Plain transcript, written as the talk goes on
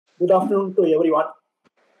Good afternoon to everyone.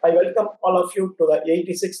 I welcome all of you to the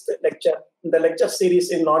 86th lecture in the lecture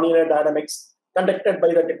series in nonlinear dynamics conducted by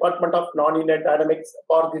the Department of Nonlinear Dynamics,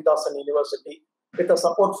 Bharathidasan University with the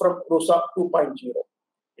support from RUSA 2.0.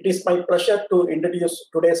 It is my pleasure to introduce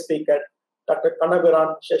today's speaker, Dr.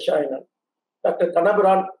 Kannabiran Seshasayanan. Dr.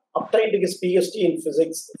 Kannabiran obtained his PhD in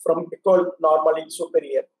physics from École Normale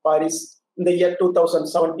Supérieure, Paris in the year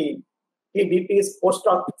 2017. He did his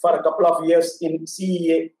postdoc for a couple of years in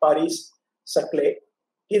CEA Paris, Saclay.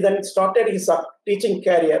 He then started his teaching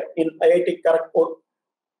career in IIT Kharagpur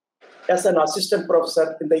as an assistant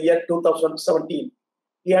professor in the year 2017.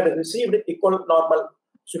 He had received École Normale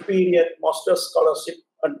Supérieure Master's Scholarship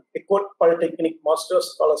and École Polytechnique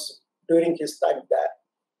Master's Scholarship during his time there.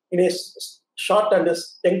 In his short and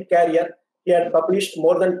young career, he had published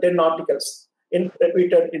more than 10 articles in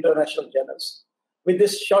reputed international journals. With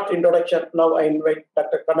this short introduction, now I invite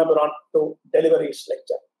Dr. Kannabiran to deliver his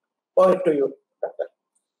lecture. Over to you,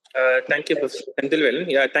 Dr. Thank you, Professor Senthilvelan.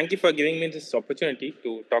 Yeah, thank you for giving me this opportunity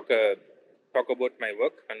to talk about my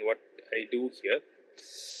work and what I do here.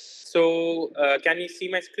 So, can you see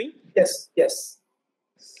my screen? Yes, yes.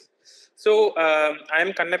 So, I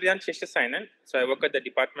am Kannabiran Seshasayanan. So, I work at the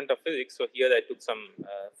Department of Physics. So, here I took some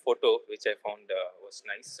photo which I found was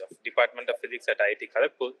nice of Department of Physics at IIT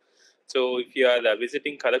Kharagpur. So, if you are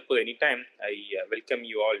visiting Kharagpur anytime, I welcome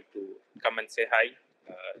you all to come and say hi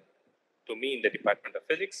to me in the Department of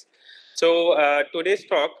Physics. So, today's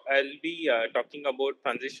talk, I'll be talking about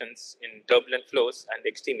transitions in turbulent flows and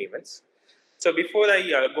extreme events. So, before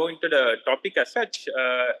I go into the topic as such,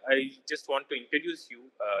 I just want to introduce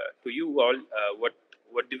you to you all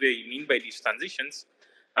what do we mean by these transitions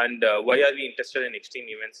and why are we interested in extreme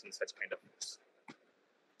events in such kind of flows.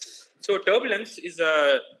 So turbulence is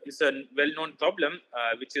a well-known problem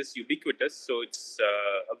which is ubiquitous. So it's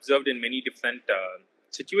observed in many different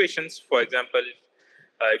situations. For example,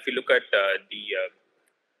 if you look at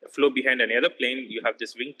the flow behind an aeroplane, you have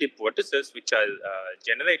this wingtip vortices which are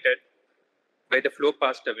generated by the flow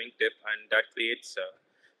past a wingtip, and that creates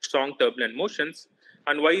strong turbulent motions.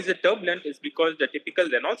 And why is it turbulent? Is because the typical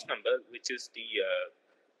Reynolds number, which is the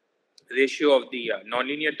ratio of the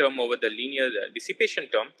nonlinear term over the linear dissipation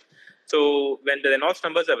term. So when the Reynolds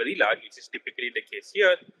numbers are very large, which is typically the case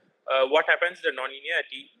here, what happens is the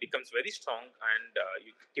nonlinearity becomes very strong, and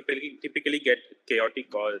you typically get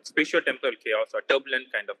chaotic or spatio-temporal chaos or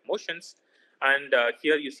turbulent kind of motions. And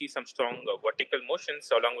here you see some strong vertical motions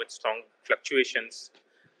along with strong fluctuations,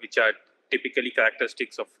 which are typically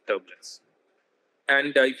characteristics of turbulence.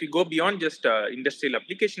 And if you go beyond just industrial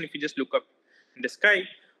application, if you just look up in the sky,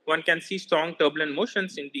 one can see strong turbulent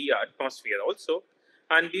motions in the atmosphere also.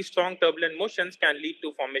 And these strong turbulent motions can lead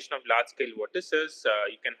to formation of large-scale vortices.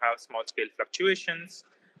 You can have small-scale fluctuations.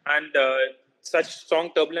 And such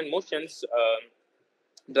strong turbulent motions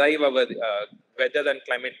drive our weather and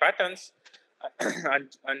climate patterns.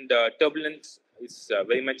 and turbulence is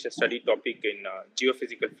very much a study topic in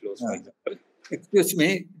geophysical flows, for example. Excuse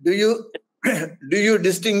me, do you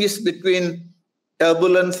distinguish between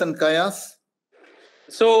turbulence and chaos?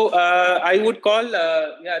 So I would call,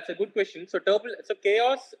 yeah, it's a good question. So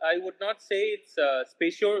chaos, I would not say it's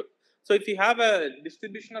spatial. So if you have a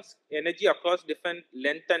distribution of energy across different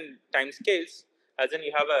length and time scales, as in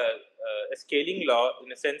you have a scaling law,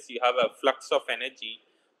 in a sense you have a flux of energy,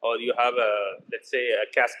 or you have let's say a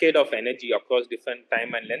cascade of energy across different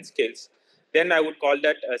time and length scales, then I would call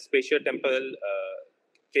that a spatio-temporal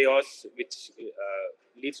chaos, which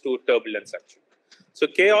leads to turbulence actually. So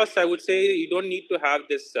chaos, I would say you don't need to have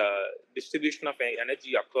this distribution of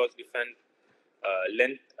energy across different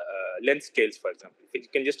length scales, for example. You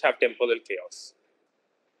can just have temporal chaos.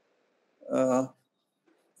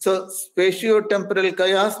 So spatio-temporal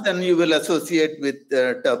chaos, then you will associate with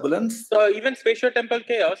turbulence. So even spatio-temporal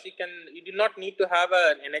chaos, you do not need to have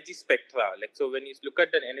an energy spectra. Like, so when you look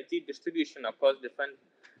at an energy distribution across different,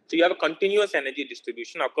 so you have a continuous energy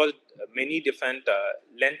distribution across many different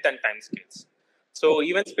length and time scales. So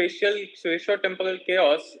even spatio-temporal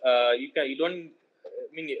chaos,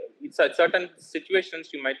 it's at certain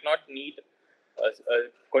situations you might not need a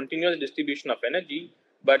continuous distribution of energy.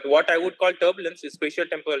 But what I would call turbulence is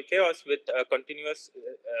spatio-temporal chaos with a continuous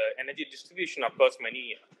energy distribution across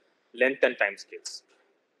many length and time scales.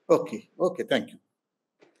 Okay, thank you.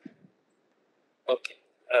 Okay,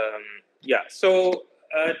 yeah. So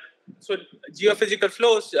geophysical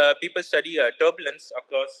flows, people study turbulence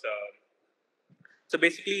across. So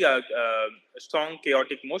basically, strong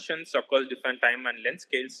chaotic motions across different time and length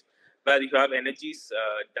scales, where you have energies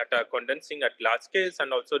that are condensing at large scales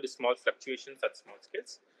and also the small fluctuations at small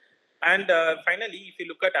scales. And finally, if you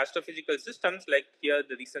look at astrophysical systems, like here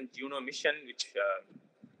the recent Juno mission, which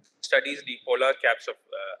studies the polar caps of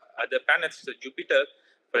other planets, so Jupiter,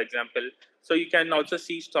 for example. So you can also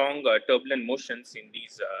see strong turbulent motions in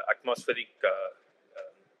these atmospheric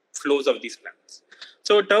flows of these planets.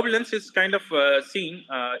 So turbulence is kind of seen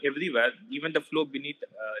everywhere. Even the flow beneath,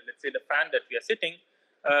 let's say, the fan that we are sitting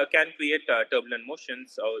can create turbulent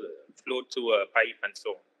motions or flow through a pipe and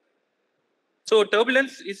so on. So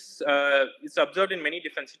turbulence is observed in many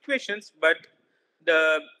different situations, but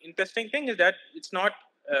the interesting thing is that it's not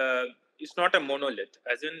a monolith.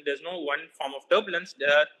 As in, there's no one form of turbulence.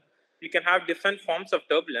 You can have different forms of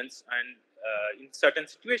turbulence, and in certain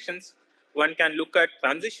situations, one can look at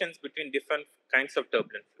transitions between different kinds of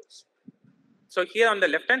turbulent flows. So here on the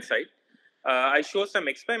left-hand side, I show some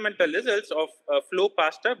experimental results of flow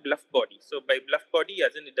past a bluff body. So by bluff body,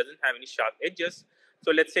 as in it doesn't have any sharp edges.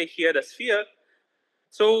 So let's say here the sphere.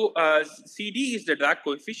 So CD is the drag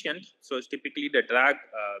coefficient. So it's typically the drag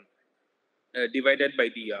divided by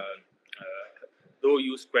the rho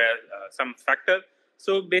u square some factor.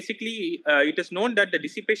 So basically, it is known that the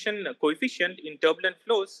dissipation coefficient in turbulent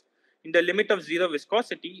flows in the limit of zero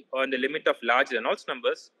viscosity or in the limit of large Reynolds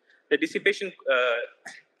numbers, the dissipation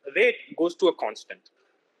rate goes to a constant.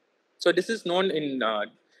 So this is known in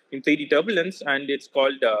 3D turbulence, and it's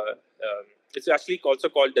called it's actually also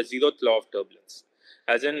called the zeroth law of turbulence.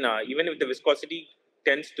 As in, even if the viscosity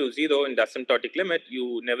tends to zero in the asymptotic limit,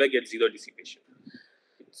 you never get zero dissipation.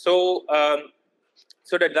 So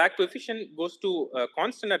so the drag coefficient goes to a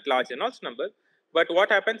constant at large Reynolds number. But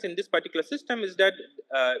what happens in this particular system is that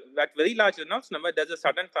at very large Reynolds number, there's a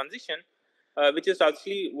sudden transition, which is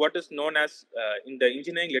actually what is known as in the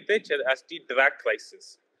engineering literature as the drag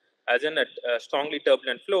crisis. As in, a strongly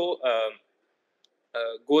turbulent flow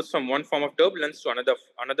goes from one form of turbulence to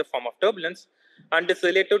another form of turbulence, and it's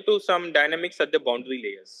related to some dynamics at the boundary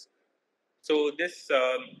layers. So this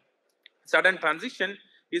sudden transition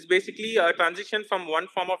is basically a transition from one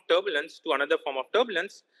form of turbulence to another form of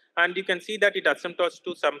turbulence, and you can see that it asymptotes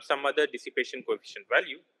to some other dissipation coefficient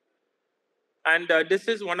value. And this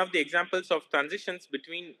is one of the examples of transitions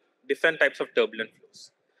between different types of turbulent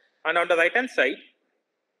flows. And on the right-hand side,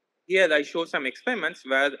 here I show some experiments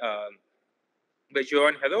where by Joe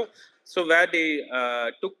and Hero, so where they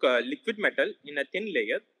took liquid metal in a thin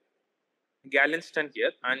layer, Galveston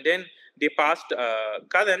here, and then they passed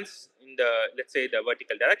currents in the, let's say, the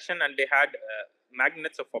vertical direction, and they had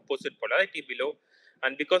magnets of opposite polarity below.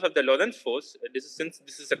 And because of the Lorentz force, since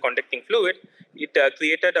this is a conducting fluid, it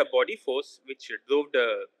created a body force which drove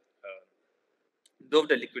the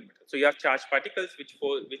liquid metal. So you have charged particles which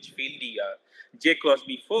feel the J cross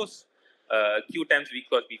B force, Q times V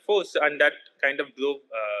cross B force, and that kind of drove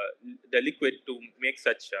the liquid to make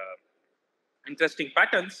such interesting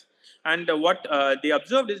patterns. And what they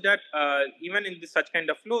observed is that even in such kind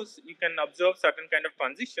of flows, you can observe certain kind of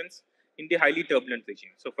transitions in the highly turbulent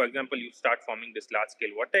regime. So for example, you start forming this large scale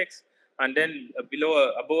vortex, and then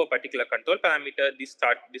above a particular control parameter, these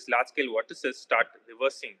large scale vortices start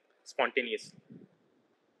reversing spontaneously.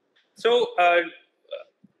 So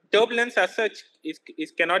turbulence as such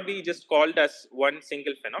cannot be just called as one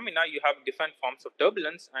single phenomena. You have different forms of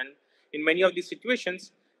turbulence, and in many of these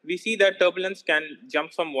situations, we see that turbulence can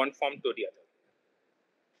jump from one form to the other.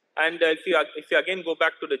 And if you again go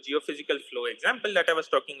back to the geophysical flow example that I was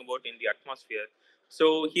talking about in the atmosphere,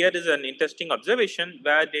 so here is an interesting observation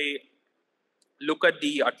where they look at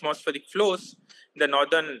the atmospheric flows in the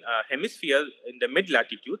northern hemisphere in the mid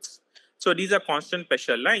latitudes. So these are constant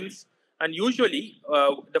pressure lines, and usually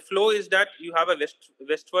the flow is that you have a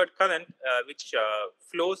westward current which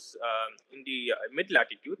flows in the mid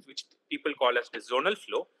latitudes, which people call as the zonal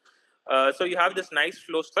flow. So you have this nice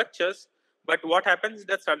flow structures, but what happens is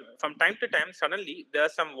that from time to time, suddenly there are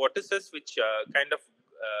some vortices which kind of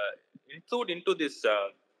intrude into this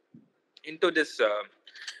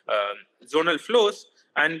zonal flows,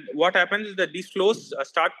 and what happens is that these flows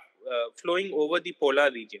start flowing over the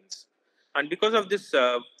polar regions, and because of this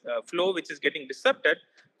flow which is getting disrupted,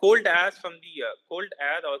 cold air from the cold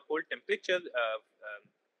air or cold temperature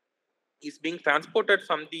is being transported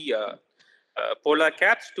from the polar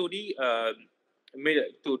caps to the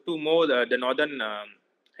the northern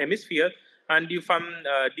hemisphere, and you find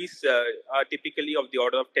these are typically of the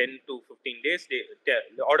order of 10 to 15 days.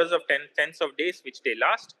 The orders of tens of days which they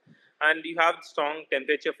last, and you have strong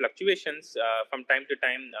temperature fluctuations from time to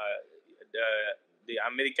time. The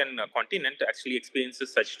American continent actually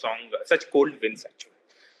experiences such cold winds actually.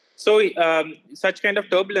 So such kind of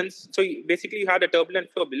turbulence. So basically, you had a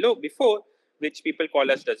turbulent flow before, which people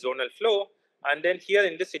call as the zonal flow. And then here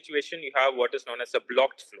in this situation, you have what is known as a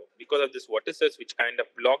blocked flow because of this vortices, which kind of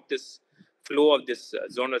block this flow of this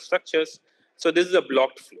zonal structures. So this is a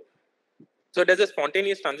blocked flow. So there's a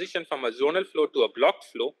spontaneous transition from a zonal flow to a blocked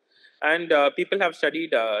flow. And people have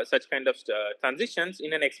studied such kind of transitions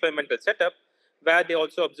in an experimental setup where they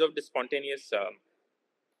also observed the spontaneous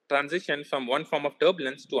transition from one form of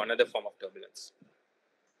turbulence to another form of turbulence.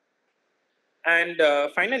 And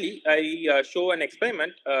finally, I show an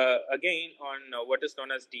experiment again on what is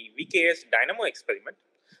known as the VKS dynamo experiment.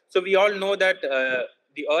 So we all know that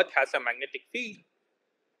the Earth has a magnetic field,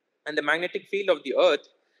 and the magnetic field of the Earth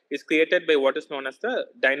is created by what is known as the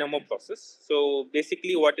dynamo process. So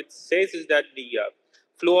basically what it says is that the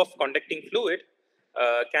flow of conducting fluid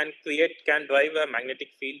can drive a magnetic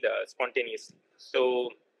field spontaneously. So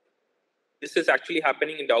this is actually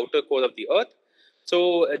happening in the outer core of the Earth.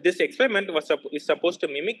 So this experiment is supposed to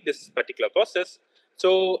mimic this particular process.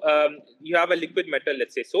 So you have a liquid metal,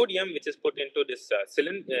 let's say sodium, which is put into this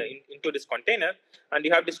cylinder, into this container, and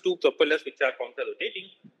you have these two propellers which are counter-rotating.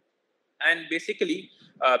 And basically,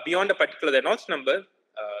 beyond a particular Reynolds number,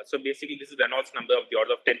 so basically this is Reynolds number of the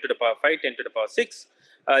order of 10 to the power 5, 10 to the power 6,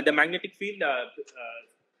 the magnetic field,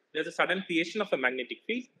 there's a sudden creation of a magnetic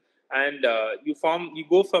field, and you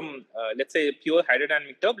go from, let's say, pure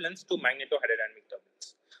hydrodynamic turbulence to magneto-hydrodynamic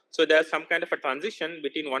turbulence. So there's some kind of a transition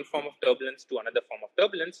between one form of turbulence to another form of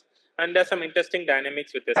turbulence, and there's some interesting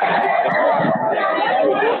dynamics with respect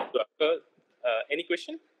to occur. Any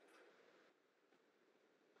question?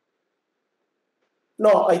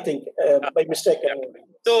 No, I think by mistake. Yeah.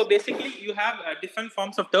 So basically, you have different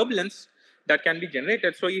forms of turbulence that can be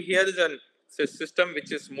generated. So here is a system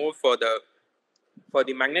which is more for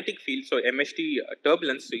the magnetic field. So MHT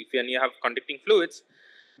turbulence. So if you have conducting fluids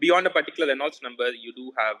beyond a particular Reynolds number, you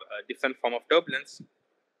do have a different form of turbulence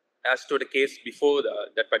as to the case before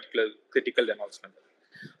that particular critical Reynolds number.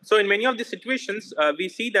 So in many of these situations, we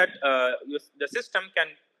see that the system can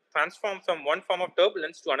transform from one form of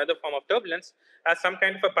turbulence to another form of turbulence as some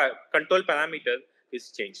kind of a control parameter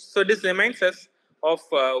is changed. So this reminds us of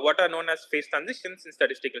what are known as phase transitions in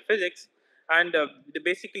statistical physics. And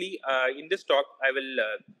basically, in this talk, I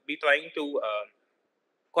will be trying to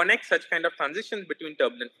connect such kind of transitions between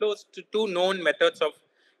turbulent flows to two known methods of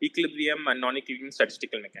equilibrium and non-equilibrium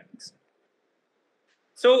statistical mechanics.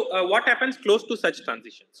 So what happens close to such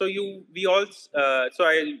transition? So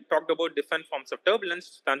I talked about different forms of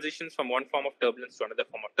turbulence, transitions from one form of turbulence to another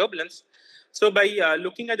form of turbulence. So by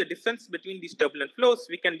looking at the difference between these turbulent flows,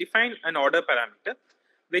 we can define an order parameter,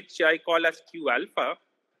 which I call as Q alpha,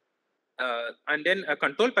 and then a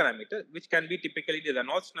control parameter, which can be typically the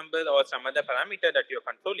Reynolds number or some other parameter that you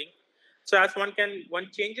are controlling. So as one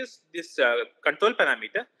changes this control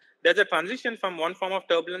parameter, there's a transition from one form of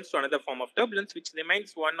turbulence to another form of turbulence, which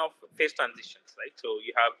remains one of phase transitions, right? So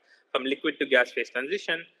you have from liquid to gas phase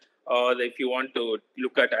transition, or if you want to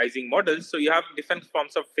look at Ising models, so you have different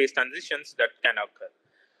forms of phase transitions that can occur.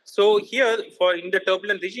 So here, in the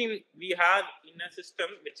turbulent regime, we have in a system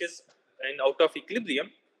which is out of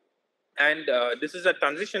equilibrium, and this is a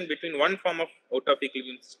transition between one form of out of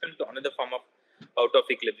equilibrium system to another form of out of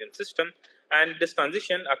equilibrium system, and this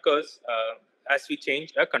transition occurs as we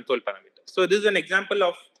change a control parameter. So this is an example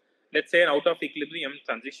of, let's say, an out of equilibrium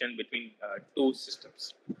transition between two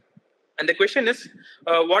systems. And the question is,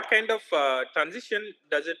 what kind of transition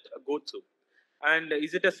does it go through? And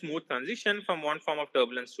is it a smooth transition from one form of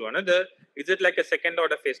turbulence to another? Is it like a second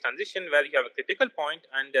order phase transition where you have a critical point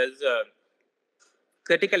and there's a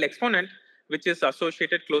critical exponent which is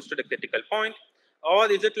associated close to the critical point?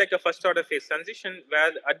 Or is it like a first order phase transition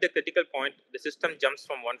where at the critical point, the system jumps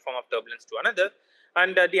from one form of turbulence to another?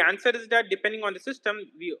 And the answer is that depending on the system,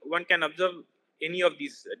 one can observe any of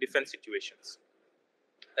these different situations.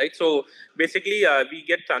 Right? So basically, we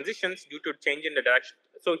get transitions due to change in the direction.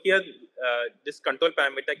 So here, this control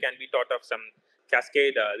parameter can be thought of some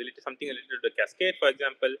cascade, something related to the cascade, for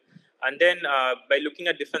example. And then by looking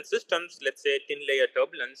at different systems, let's say thin layer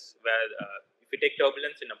turbulence, where if you take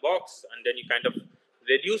turbulence in a box and then you kind of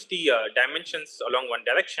reduce the dimensions along one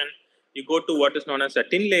direction, you go to what is known as a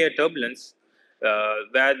thin layer turbulence,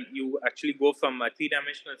 where you actually go from a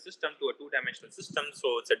three-dimensional system to a two-dimensional system.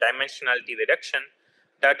 So it's a dimensionality reduction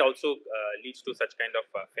that also leads to such kind of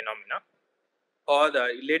phenomena. Or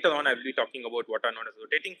later on, I will be talking about what are known as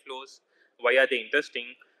rotating flows. Why are they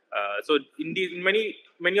interesting? So in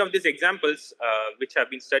many of these examples which have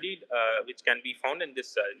been studied, which can be found in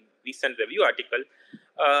this recent review article,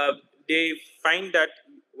 they find that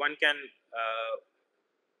one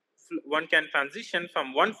can transition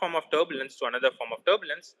from one form of turbulence to another form of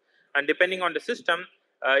turbulence, and depending on the system,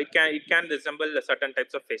 it can resemble certain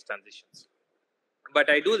types of phase transitions. But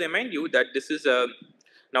I do remind you that this is an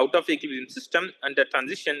out of equilibrium system, and the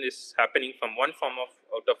transition is happening from one form of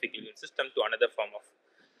out of equilibrium system to another form of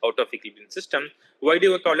out of equilibrium system. Why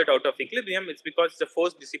do we call it out of equilibrium? It's because it's a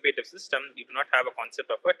force dissipative system. You do not have a concept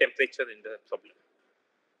of a temperature in the problem.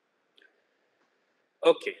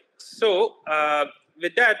 Okay, so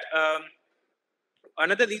with that,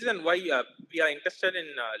 another reason why we are interested in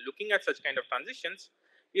looking at such kind of transitions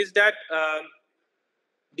is that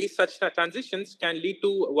these such transitions can lead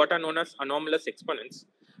to what are known as anomalous exponents,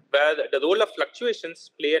 where the role of fluctuations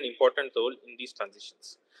play an important role in these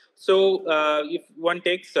transitions. So if one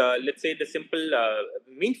takes, let's say, the simple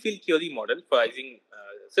mean field theory model for Ising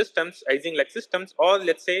systems, Ising-like systems, or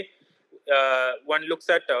let's say one looks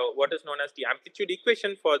at what is known as the amplitude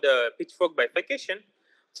equation for the pitchfork bifurcation.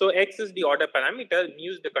 So x is the order parameter,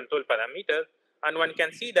 mu is the control parameter, and one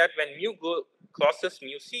can see that when mu crosses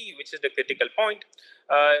mu c, which is the critical point,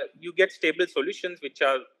 you get stable solutions which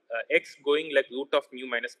are x going like root of mu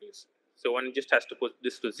minus mu c. So one just has to put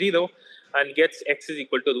this to 0 and gets x is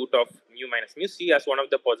equal to root of mu minus mu c as one of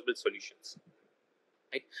the possible solutions.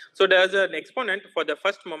 Right? So there's an exponent for the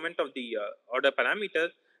first moment of the order parameter,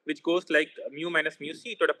 which goes like mu minus mu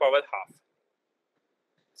c to the power half.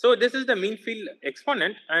 So this is the mean field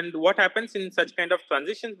exponent, and what happens in such kind of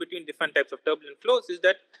transitions between different types of turbulent flows is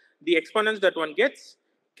that the exponents that one gets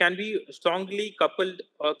can be strongly coupled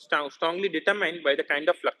or strongly determined by the kind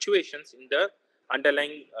of fluctuations in the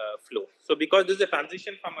underlying flow. So because this is a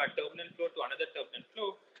transition from a turbulent flow to another turbulent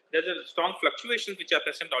flow, there's a strong fluctuations which are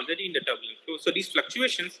present already in the turbulent flow. So these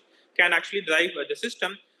fluctuations can actually drive the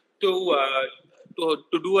system to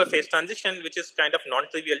do a phase transition, which is kind of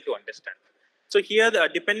non-trivial to understand. So here,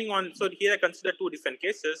 depending on, so here I consider two different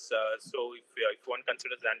cases. So if one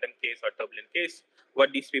considers random case or turbulent case,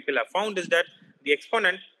 what these people have found is that the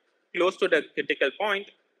exponent close to the critical point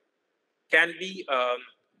can be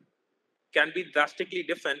drastically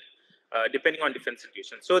different depending on different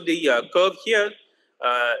situations. So the curve here,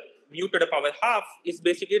 mu to the power half, is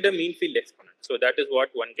basically the mean field exponent. So that is what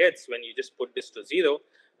one gets when you just put this to 0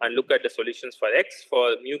 and look at the solutions for x,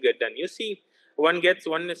 for mu greater than mu c. One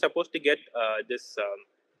is supposed to get this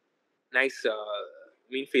nice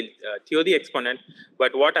mean field theory exponent,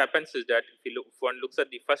 but what happens is that if one looks at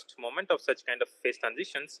the first moment of such kind of phase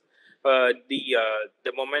transitions,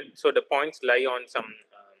 the moment, so the points lie on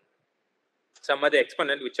some other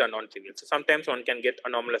exponent which are non-trivial. So sometimes one can get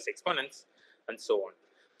anomalous exponents and so on.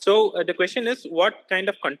 So the question is, what kind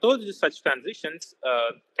of controls such transitions?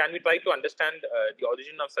 Can we try to understand the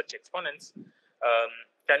origin of such exponents?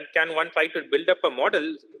 Can one try to build up a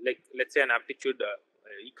model, like let's say an amplitude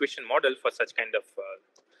equation model for such kind of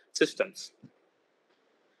systems?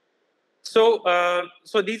 So,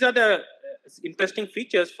 so these are the interesting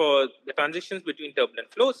features for the transitions between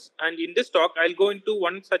turbulent flows. And in this talk, I'll go into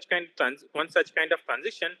one such kind of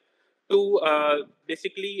transition to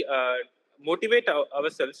basically motivate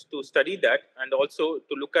ourselves to study that, and also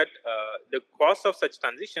to look at the cause of such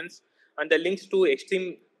transitions and the links to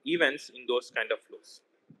extreme events in those kind of flows.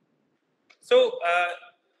 So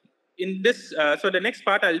in this, so the next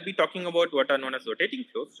part, I'll be talking about what are known as rotating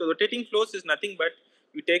flows. So rotating flows is nothing but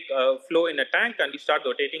you take a flow in a tank and you start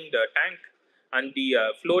rotating the tank, and the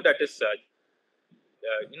flow that is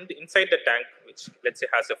inside the tank, which let's say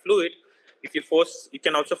has a fluid, if you force, you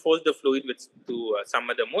can also force the fluid to some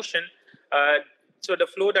other motion. So the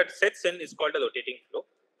flow that sets in is called a rotating flow.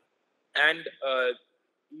 And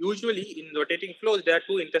usually in rotating flows, there are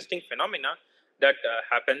two interesting phenomena that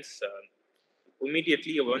happens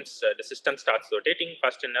immediately once the system starts rotating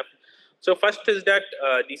fast enough. So first is that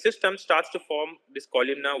the system starts to form these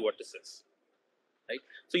columnar vortices. Right?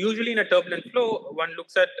 So usually in a turbulent flow, when one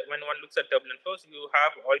looks at turbulent flows, you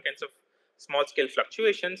have all kinds of small scale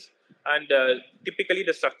fluctuations, and typically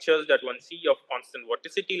the structures that one see of constant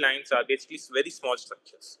vorticity lines are basically very small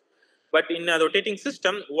structures. But in a rotating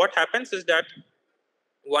system, what happens is that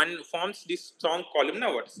one forms these strong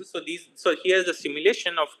columnar vortices. So here's a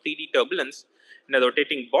simulation of 3D turbulence in a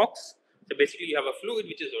rotating box. So basically you have a fluid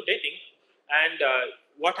which is rotating, and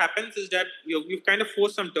what happens is that you kind of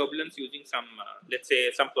force some turbulence using some, let's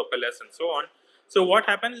say, some propellers and so on. So what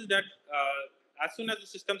happens is that as soon as the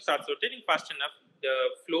system starts rotating fast enough, the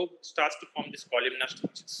flow starts to form these columnar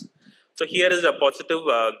structures. So here is a positive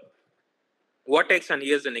vortex, and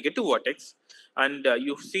here's the negative vortex. And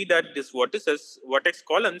you see that these vortex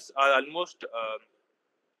columns are almost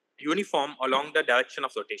uniform along the direction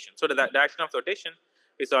of rotation. So the direction of rotation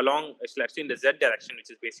is along, it's actually in the z direction,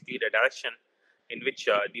 which is basically the direction in which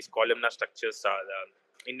these columnar structures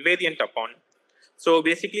are invariant upon. So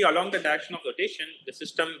basically along the direction of rotation, the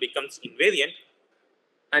system becomes invariant,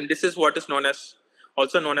 and this is what is known as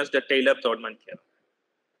also known as the Taylor-Prodman theorem.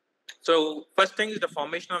 So first thing is the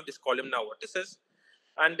formation of these columnar vortices.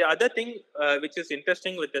 And the other thing which is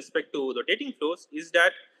interesting with respect to rotating flows is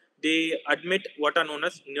that they admit what are known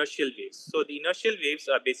as inertial waves. So the inertial waves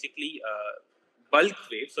are basically bulk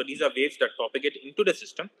waves. So these are waves that propagate into the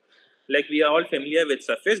system. Like we are all familiar with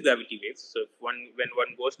surface gravity waves. So if when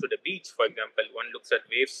one goes to the beach, for example, one looks at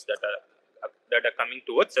waves that are coming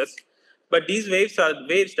towards us. But these waves are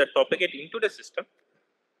waves that propagate into the system.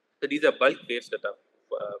 So these are bulk waves that are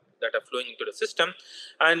flowing into the system,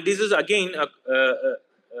 and this is again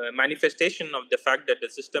a manifestation of the fact that the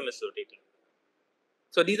system is rotating.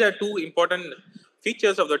 So these are two important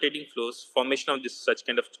features of rotating flows: formation of this such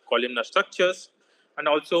kind of columnar structures, and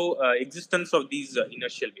also existence of these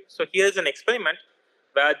inertial waves. So here is an experiment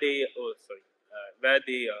where they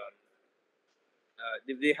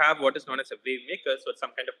they have what is known as a wave maker, so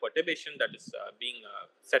some kind of perturbation that is being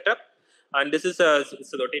set up, and this is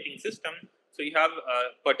it's a rotating system. So you have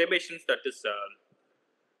perturbations that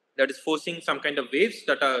is forcing some kind of waves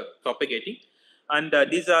that are propagating, and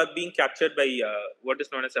these are being captured by what is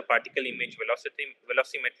known as a particle image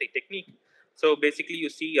velocimetry technique. So basically, you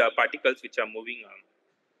see particles which are moving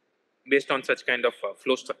based on such kind of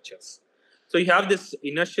flow structures. So you have this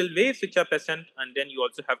inertial waves which are present, and then you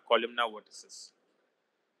also have columnar vortices.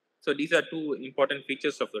 So these are two important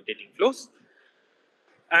features of rotating flows.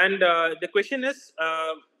 And the question is,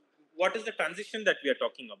 what is the transition that we are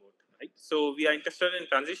talking about, right? So we are interested in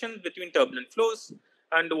transition between turbulent flows,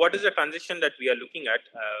 and what is the transition that we are looking at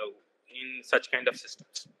in such kind of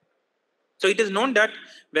systems. So it is known that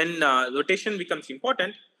when rotation becomes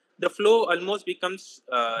important, the flow almost becomes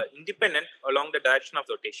independent along the direction of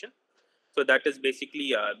rotation. So that is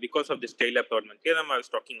basically because of this Taylor-Prodman theorem I was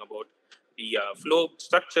talking about. The flow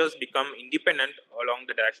structures become independent along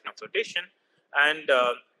the direction of rotation, and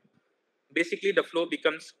basically the flow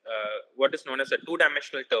becomes what is known as a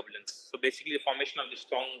two-dimensional turbulence. So basically the formation of the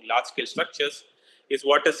strong large-scale structures is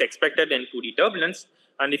what is expected in 2D turbulence.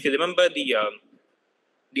 And if you remember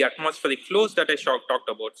the atmospheric flows that I talked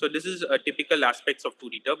about, so this is a typical aspects of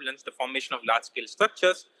 2D turbulence, the formation of large-scale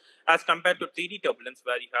structures, as compared to 3D turbulence,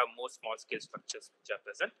 where you have more small-scale structures which are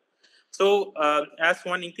present. So as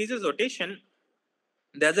one increases rotation,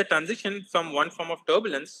 there's a transition from one form of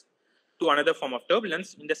turbulence to another form of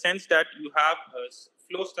turbulence, in the sense that you have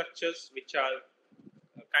flow structures which are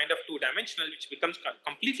kind of two-dimensional, which becomes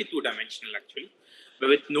completely two-dimensional actually, but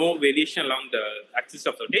with no variation along the axis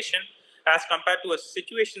of rotation, as compared to a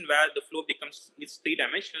situation where the flow is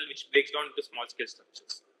three-dimensional, which breaks down into small-scale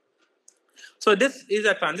structures. So this is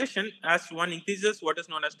a transition as one increases what is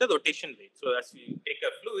known as the rotation rate. So as you take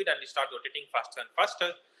a fluid and you start rotating faster and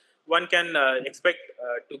faster, one can expect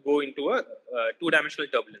to go into a two-dimensional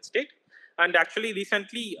turbulent state. And actually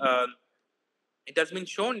recently, it has been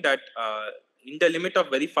shown that in the limit of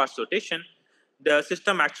very fast rotation, the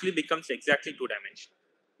system actually becomes exactly two-dimensional.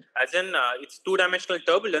 As in, it's two-dimensional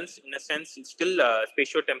turbulence, in a sense, it's still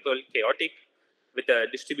spatio-temporal chaotic with a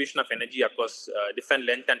distribution of energy across different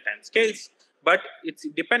length and time scales, but its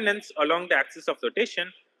dependence along the axis of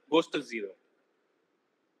rotation goes to zero.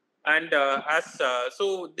 And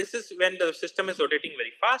so this is when the system is rotating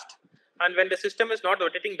very fast, and when the system is not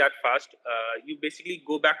rotating that fast, you basically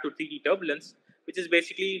go back to 3D turbulence, which is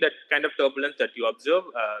basically that kind of turbulence that you observe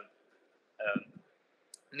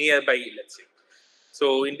nearby, let's say.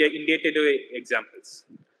 So in day-to-day examples,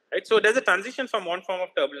 right? So there's a transition from one form of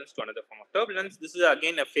turbulence to another form of turbulence. This is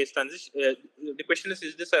again a phase transition. The question is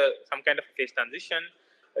this some kind of phase transition?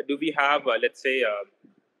 Do we have, let's say,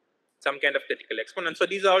 some kind of critical exponent? So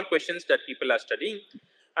these are all questions that people are studying.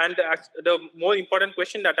 And the more important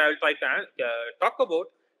question that I will try to talk about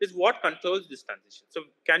is what controls this transition. So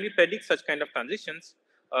can we predict such kind of transitions?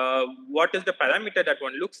 What is the parameter that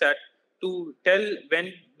one looks at to tell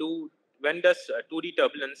when does 2D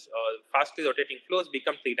turbulence or fastly rotating flows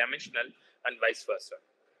become three-dimensional and vice versa?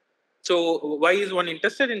 So why is one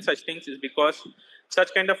interested in such things is because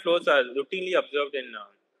such kind of flows are routinely observed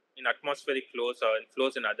in atmospheric flows or in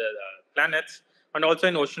flows in other planets, and also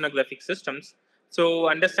in oceanographic systems. So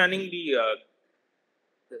understanding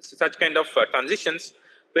such kind of transitions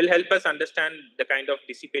will help us understand the kind of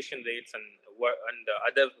dissipation rates and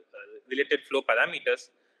other related flow parameters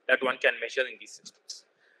that one can measure in these systems.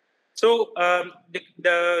 So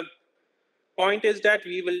the point is that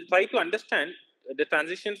we will try to understand the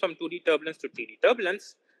transition from 2D turbulence to 3D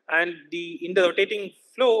turbulence, and in the rotating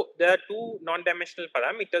flow, there are two non-dimensional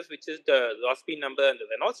parameters, which is the Rossby number and the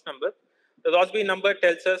Reynolds number. The Rossby number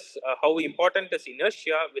tells us how important is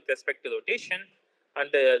inertia with respect to rotation, And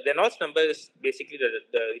the Reynolds number is basically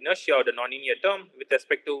the inertia or the nonlinear term with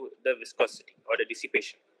respect to the viscosity or the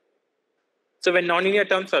dissipation. So when nonlinear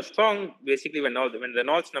terms are strong, basically when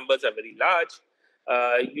Reynolds numbers are very large,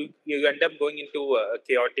 you end up going into a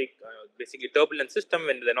chaotic, basically turbulent system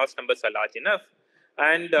when the Reynolds numbers are large enough.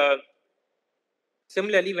 And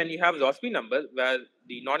similarly, when you have Rossby number where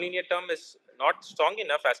the nonlinear term is not strong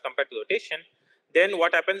enough as compared to rotation, then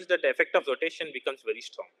what happens is that the effect of rotation becomes very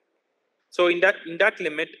strong. So in that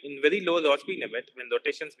limit, in very low Rossby limit, when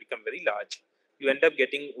rotations become very large, you end up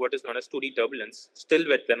getting what is known as 2D turbulence, still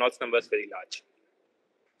with Reynolds numbers very large.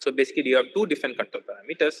 So basically, you have two different control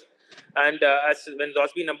parameters, and as when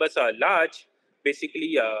Rossby numbers are large,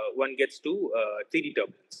 basically one gets to 3D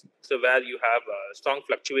turbulence. So where you have strong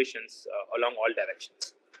fluctuations along all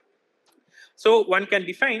directions. So one can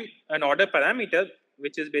define an order parameter,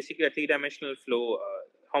 which is basically a three-dimensional flow.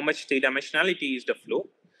 How much three-dimensionality is the flow,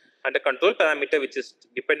 and a control parameter which is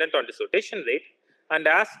dependent on this rotation rate, and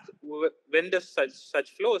ask when the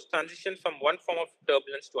such flows transition from one form of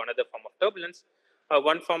turbulence to another form of turbulence,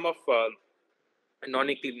 one form of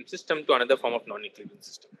non-equilibrium system to another form of non-equilibrium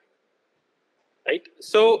system. Right.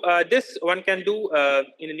 So this one can do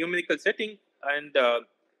in a numerical setting, and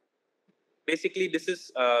basically this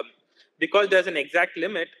is because there's an exact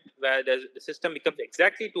limit where the system becomes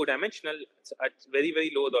exactly two-dimensional at very,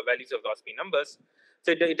 very low values of Rossby numbers.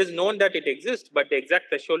 So it is known that it exists, but the exact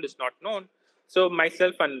threshold is not known. So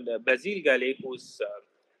myself and Basil Gale, who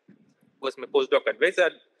was my postdoc advisor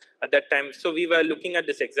at that time, so we were looking at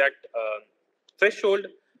this exact threshold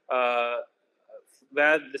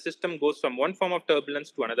where the system goes from one form of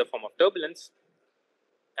turbulence to another form of turbulence.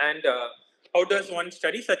 And how does one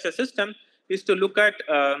study such a system is to look at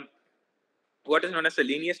what is known as a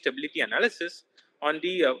linear stability analysis on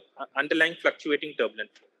the underlying fluctuating turbulent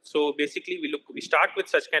flow. So basically, we start with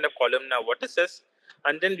such kind of columnar vortices,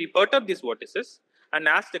 and then we perturb these vortices and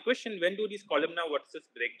ask the question: when do these columnar vortices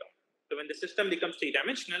break down? So when the system becomes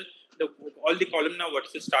three-dimensional, all the columnar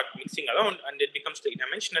vortices start mixing around, and it becomes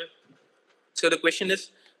three-dimensional. So the question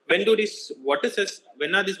is: when are these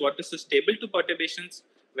vortices stable to perturbations?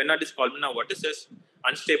 When are these columnar vortices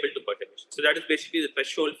unstable to perturbation? So that is basically the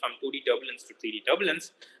threshold from 2D turbulence to 3D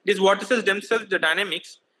turbulence. These vortices themselves, the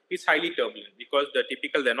dynamics is highly turbulent because the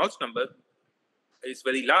typical Reynolds number is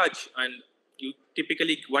very large, and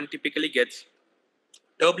one typically gets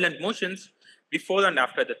turbulent motions before and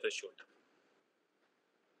after the threshold.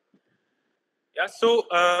 Yeah, so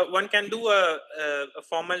one can do a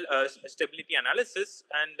formal stability analysis,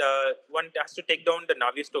 and one has to take down the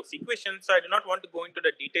Navier Stokes equation. So I do not want to go into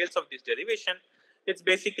the details of this derivation. It's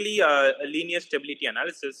basically a linear stability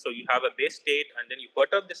analysis. So you have a base state, and then you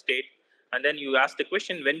perturb the state, and then you ask the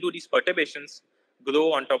question: when do these perturbations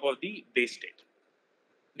grow on top of the base state?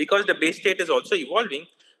 Because the base state is also evolving,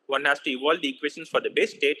 one has to evolve the equations for the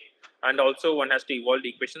base state, and also one has to evolve the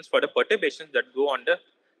equations for the perturbations that go on the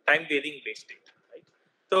time-varying base state. Right?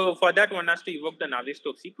 So for that, one has to evoke the Navier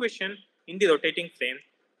Stokes equation in the rotating frame,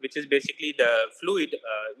 which is basically the fluid,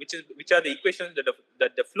 which are the equations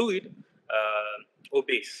that the fluid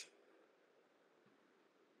obeys.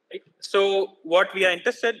 Right? So what we are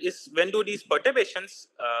interested is when do these perturbations.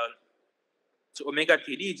 So omega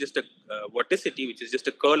 3d is just a vorticity, which is just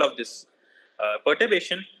a curl of this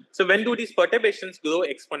perturbation. So when do these perturbations grow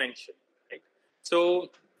exponentially? Right? So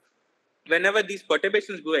whenever these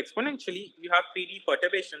perturbations grow exponentially, you have 3D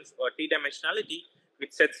perturbations or three-dimensionality,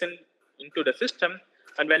 which sets into the system.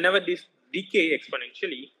 And whenever these decay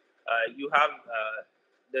exponentially, you have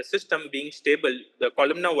the system being stable, the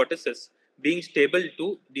columnar vortices being stable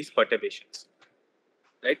to these perturbations.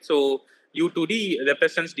 Right? So U2D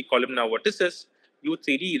represents the columnar vortices.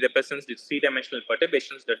 U3D represents the three-dimensional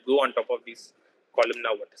perturbations that go on top of these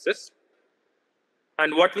columnar vortices.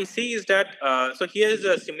 And what we see is that, so here is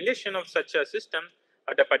a simulation of such a system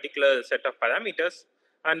at a particular set of parameters.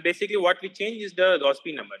 And basically what we change is the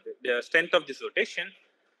Rossby number, the strength of this rotation.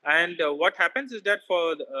 And what happens is that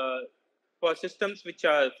for systems which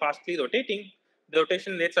are fastly rotating, the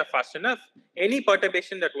rotation rates are fast enough. Any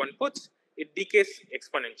perturbation that one puts, it decays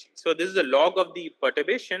exponentially. So this is a log of the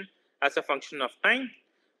perturbation as a function of time.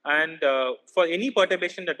 And for any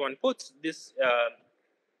perturbation that one puts, this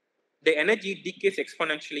the energy decays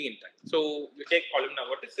exponentially in time. So you take columnar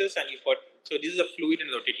vortices and you put, so this is a fluid and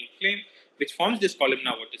rotating flame which forms this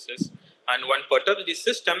columnar vortices, and one perturbs this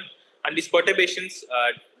system, and these perturbations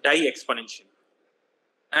die exponentially.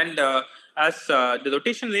 And as the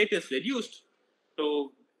rotation rate is reduced,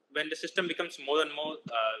 so when the system becomes more and more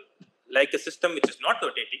like a system which is not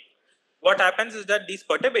rotating, what happens is that these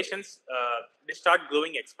perturbations they start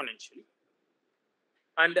growing exponentially.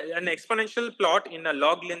 And an exponential plot in a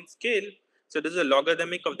log length scale. So this is a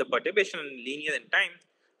logarithmic of the perturbation and linear in time.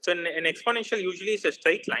 So an exponential usually is a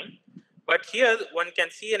straight line. But here one can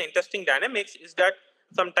see an interesting dynamics is that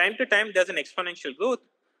from time to time there's an exponential growth,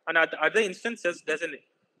 and at other instances there's an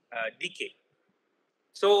decay.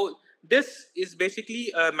 So this is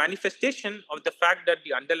basically a manifestation of the fact that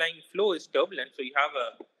the underlying flow is turbulent. So you have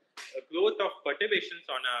a growth of perturbations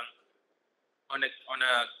on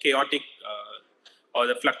a chaotic or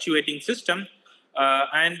the fluctuating system,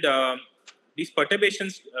 and these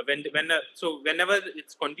perturbations whenever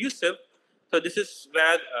it's conducive. So this is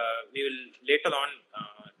where we will later on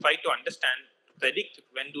try to understand, predict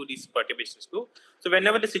when do these perturbations go. So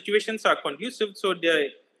whenever the situations are conducive, so the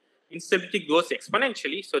instability grows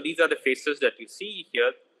exponentially. So these are the phases that you see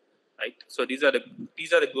here, right? So these are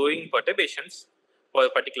the growing perturbations for a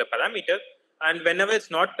particular parameter. And whenever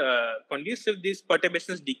it's not conducive, these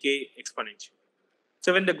perturbations decay exponentially.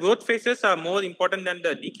 So when the growth phases are more important than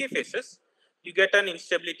the decay phases, you get an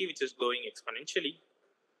instability which is growing exponentially.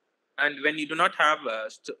 And when you do not have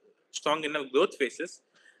strong enough growth phases,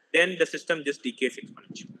 then the system just decays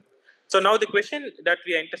exponentially. So now the question that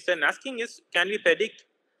we are interested in asking is, can we predict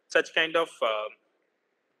such kind of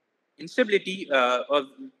instability, or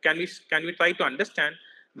can we try to understand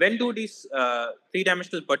when do these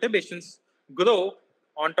three-dimensional perturbations grow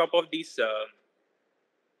on top of these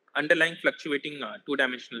underlying fluctuating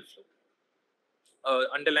two-dimensional flow,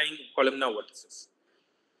 underlying columnar vortices,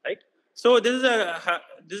 right? So this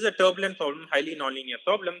is a turbulent problem, highly nonlinear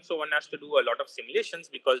problem. So one has to do a lot of simulations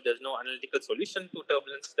because there's no analytical solution to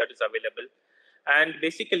turbulence that is available. And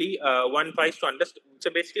basically, one tries to understand. So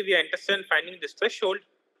basically, we are interested in finding this threshold,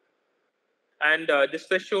 and this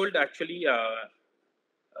threshold actually.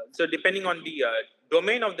 So depending on the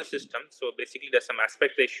domain of the system, so basically there's some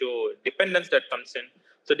aspect ratio dependence that comes in.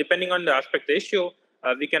 So depending on the aspect ratio,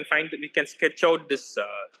 we can sketch out this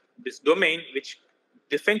this domain which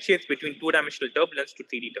differentiates between two-dimensional turbulence to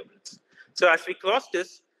 3D turbulence. So as we cross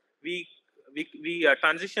this, we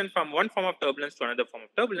transition from one form of turbulence to another form of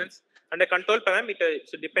turbulence, and the control parameter.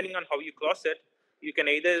 So depending on how you cross it, you can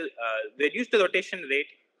either reduce the rotation rate.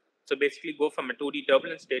 So basically go from a 2D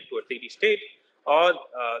turbulence state to a 3D state, or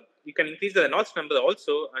you can increase the Reynolds number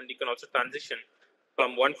also, and you can also transition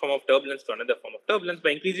from one form of turbulence to another form of turbulence. By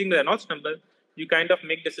increasing the Reynolds number, you kind of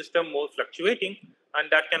make the system more fluctuating,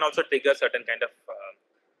 and that can also trigger certain kind of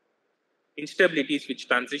instabilities which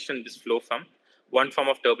transition this flow from one form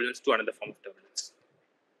of turbulence to another form of turbulence.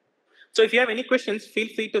 So if you have any questions, feel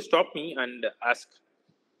free to stop me and ask.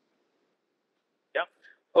 Yeah.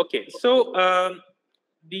 Okay. So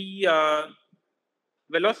the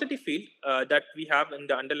velocity field that we have in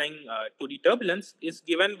the underlying 2D turbulence is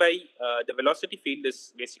given by the velocity field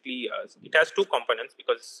is basically it has two components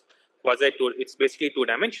because it's basically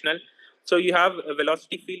two-dimensional. So you have a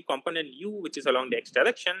velocity field component u, which is along the x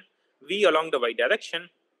direction, v along the y direction.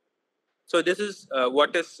 So this is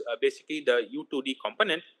what is basically the u2D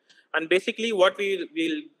component, and basically what we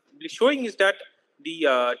will be showing is that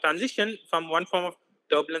the transition from one form of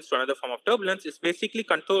turbulence to another form of turbulence is basically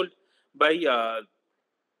controlled by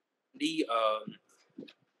the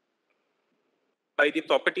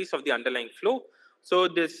properties of the underlying flow. So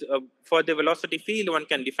this for the velocity field, one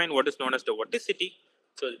can define what is known as the vorticity.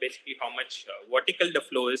 So basically how much vertical the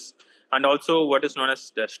flow is, and also what is known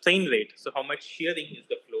as the strain rate. So how much shearing is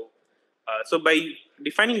the flow. So by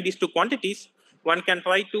defining these two quantities, one can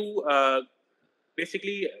try to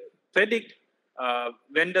basically predict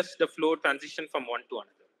when does the flow transition from one to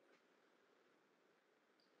another.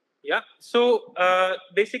 Yeah. So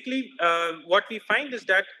basically, what we find is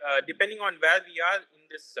that depending on where we are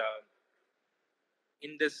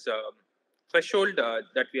in this threshold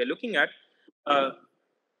that we are looking at,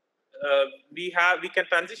 we can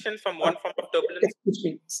transition from one form of turbulence. Excuse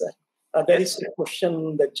me, sir. There is a question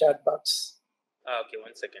in the chat box. Okay,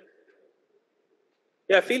 1 second.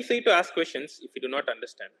 Yeah, feel free to ask questions if you do not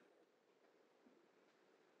understand.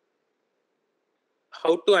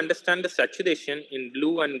 How to understand the saturation in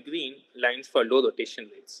blue and green lines for low rotation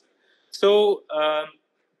rates. So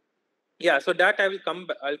yeah, so that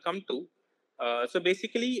I'll come to. So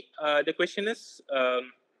basically, the question is,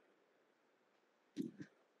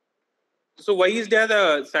 so why is there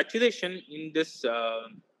the saturation in this?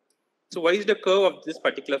 So why is the curve of this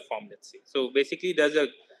particular form? Let's say. So basically, there's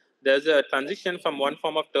a transition from one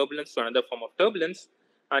form of turbulence to another form of turbulence,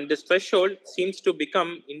 and this threshold seems to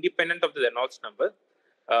become independent of the Reynolds number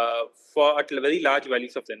for at very large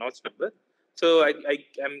values of Reynolds number. So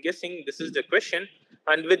I'm guessing this is the question,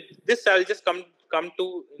 and with this I'll just come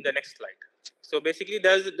to in the next slide. So basically,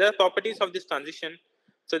 there are properties of this transition.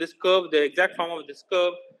 So this curve, the exact form of this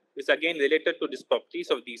curve is again related to these properties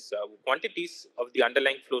of these quantities of the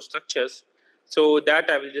underlying flow structures. So that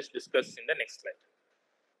I will just discuss in the next slide.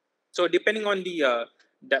 So depending on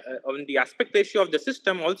the aspect ratio of the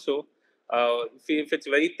system also, if it's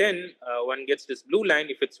very thin, one gets this blue line.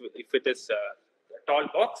 If it is a tall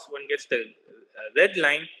box, one gets the red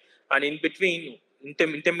line, and in between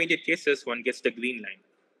intermediate cases, one gets the green line.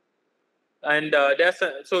 And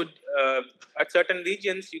at certain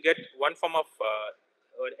regions, you get one form of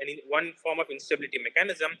instability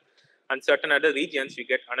mechanism, and certain other regions you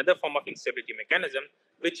get another form of instability mechanism,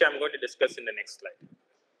 which I'm going to discuss in the next slide.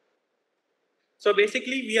 So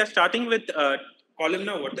basically, we are starting with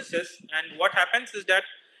columnar vortices, and what happens is that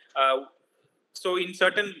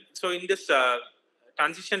in this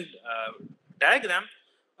transition diagram,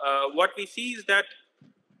 what we see is that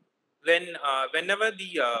whenever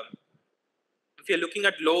if you're looking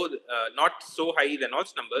at low, not so high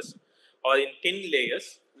Reynolds numbers, or in thin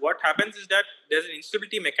layers, what happens is that there's an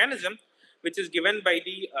instability mechanism which is given by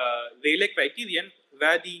the Rayleigh criterion,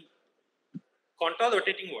 where the contour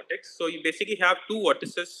rotating vortex. So you basically have two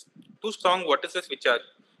strong vortices which are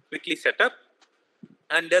quickly set up,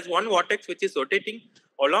 and there's one vortex which is rotating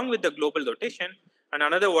along with the global rotation, and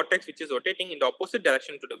another vortex which is rotating in the opposite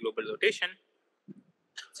direction to the global rotation.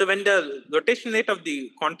 So when the rotation rate of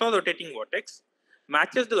the contour rotating vortex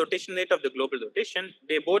matches the rotation rate of the global rotation,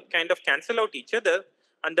 they both kind of cancel out each other,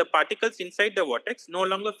 and the particles inside the vortex no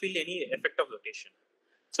longer feel any effect of rotation.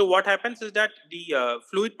 So what happens is that the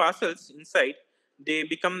fluid parcels inside, they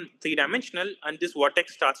become three-dimensional, and this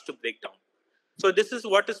vortex starts to break down. So this is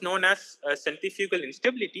what is known as centrifugal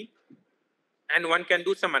instability, and one can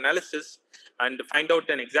do some analysis and find out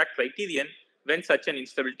an exact criterion when such an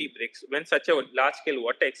instability breaks, when such a large-scale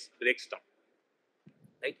vortex breaks down.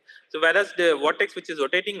 Right. So whereas the vortex which is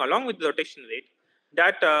rotating along with the rotation rate,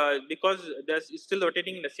 that because it's still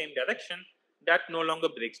rotating in the same direction, that no longer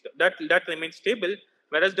breaks down. That remains stable.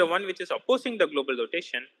 Whereas the one which is opposing the global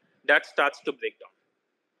rotation, that starts to break down.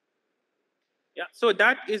 Yeah. So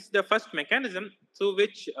that is the first mechanism through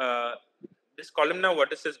which this columnar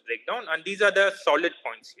vortices break down, and these are the solid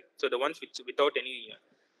points here. So the ones which without any,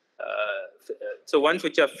 so ones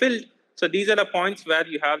which are filled. So these are the points where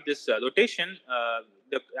you have this rotation,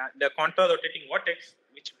 the contour rotating vortex,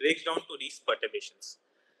 which breaks down to these perturbations,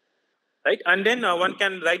 right? And then one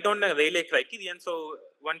can write down the Rayleigh criterion. So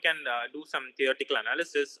one can do some theoretical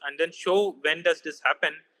analysis and then show when does this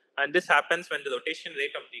happen. And this happens when the rotation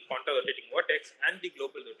rate of the contour rotating vortex and the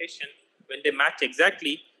global rotation, when they match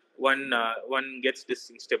exactly, one gets this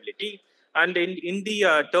instability. And in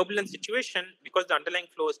the turbulent situation, because the underlying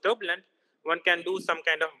flow is turbulent, one can do some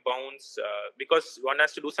kind of bounds, because one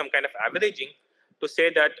has to do some kind of averaging to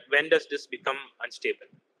say that when does this become unstable.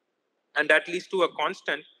 And that leads to a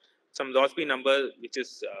constant, some Rossby number, which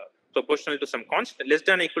is proportional to some constant, less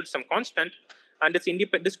than or equal to some constant. And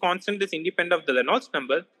this constant is independent of the Reynolds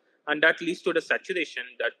number, and that leads to the saturation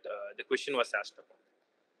that the question was asked about.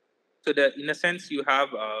 So in a sense, you have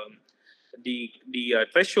the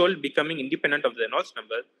threshold becoming independent of the Reynolds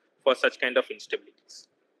number for such kind of instabilities.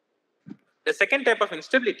 The second type of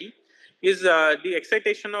instability is the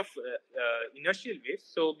excitation of inertial waves.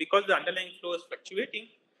 So because the underlying flow is fluctuating,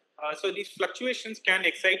 so these fluctuations can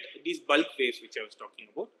excite these bulk waves, which I was talking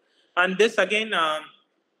about. And this again,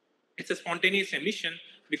 it's a spontaneous emission.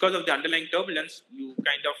 Because of the underlying turbulence, you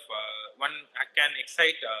kind of, one can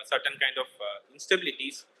excite certain kind of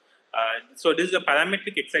instabilities. So this is a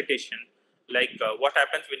parametric excitation, like what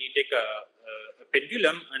happens when you take a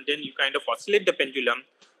pendulum and then you kind of oscillate the pendulum.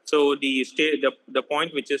 So the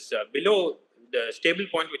point which is below, the stable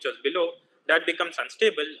point which was below, that becomes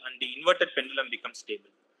unstable, and the inverted pendulum becomes stable.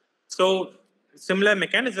 So similar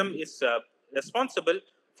mechanism is responsible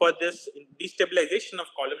for this destabilization of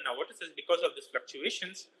columnar vortices. Because of these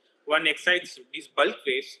fluctuations, one excites these bulk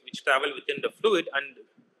waves which travel within the fluid and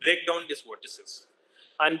break down these vortices.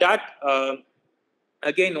 And that,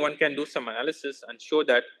 again, one can do some analysis and show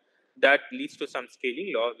that that leads to some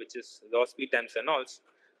scaling law, which is Rossby times Reynolds,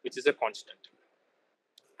 which is a constant.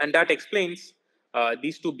 And that explains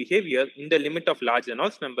these two behavior. In the limit of large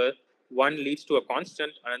Reynolds number, one leads to a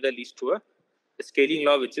constant, another leads to a scaling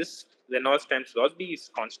law, which is Reynolds times Rossby is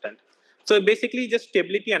constant. So basically just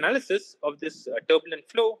stability analysis of this turbulent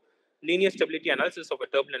flow, linear stability analysis of a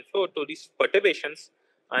turbulent flow to these perturbations,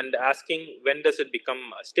 and asking when does it become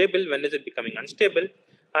stable, when is it becoming unstable.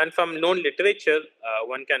 And from known literature,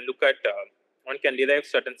 one can look at, one can derive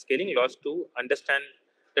certain scaling laws to understand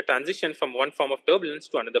the transition from one form of turbulence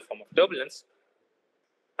to another form of turbulence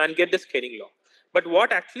and get the scaling law. But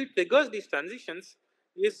what actually triggers these transitions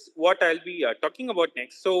is what I'll be talking about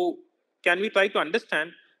next. So can we try to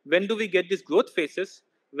understand when do we get these growth phases,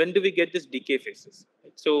 when do we get these decay phases?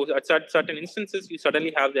 Right? So at certain instances, you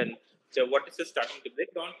suddenly have then the vortices starting to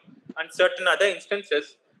break down, and certain other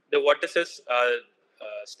instances, the vortices are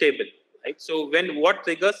stable. Right? So what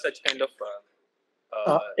triggers such kind of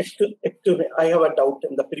excuse me, I have a doubt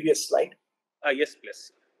in the previous slide. yes,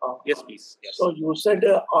 please. Yes, please. Yes. So you said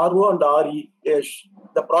RO and RE is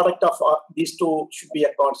the product of these two should be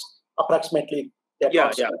a constant, approximately.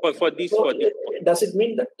 Yeah. For these. So does it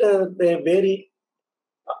mean that they vary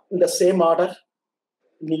in the same order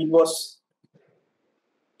in inverse?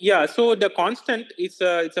 Yeah. So the constant is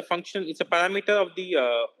it's a function. It's a parameter of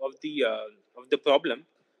the problem.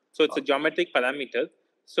 So it's a geometric parameter.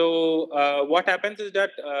 So what happens is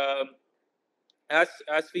that as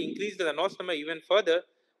we increase the Reynolds number even further,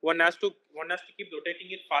 one has to keep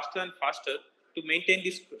rotating it faster and faster to maintain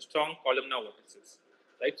these strong columnar vortices,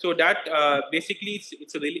 right? So that basically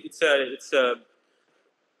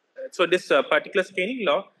so this particular scaling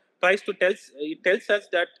law tells us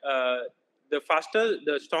that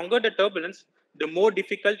the stronger the turbulence, the more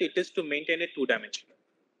difficult it is to maintain it two-dimensional.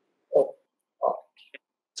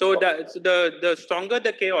 So the stronger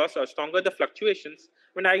the chaos or stronger the fluctuations.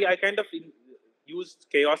 When I kind of use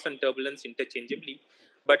chaos and turbulence interchangeably,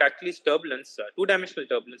 but actually it's turbulence, two-dimensional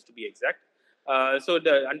turbulence to be exact. So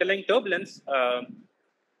the underlying turbulence,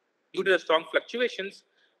 due to the strong fluctuations,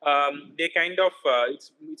 they kind of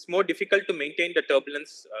it's more difficult to maintain the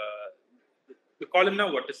turbulence, the columnar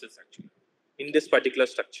vortices actually in this particular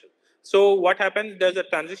structure. So what happens? There's a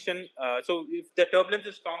transition. So if the turbulence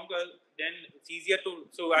is stronger, then it's easier to.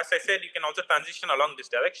 So as I said, you can also transition along this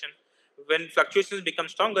direction. When fluctuations become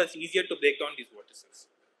stronger, it's easier to break down these vortices.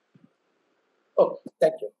 Oh,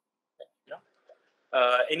 thank you.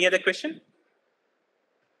 Yeah. Any other question?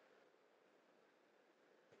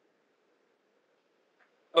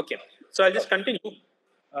 Okay, so I'll just continue.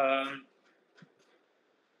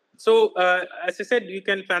 So as I said, you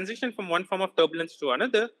can transition from one form of turbulence to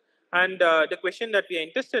another. And the question that we are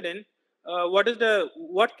interested in,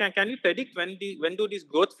 can you predict when do these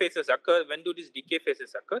growth phases occur, when do these decay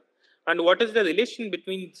phases occur, and what is the relation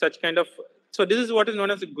between such kind of, so this is what is known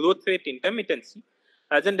as the growth rate intermittency,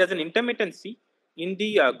 as in there's an intermittency in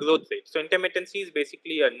the growth rate. So intermittency is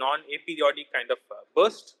basically a non-aperiodic kind of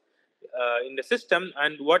burst in the system,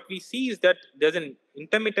 and what we see is that there's an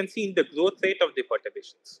intermittency in the growth rate of the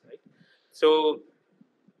perturbations, right? So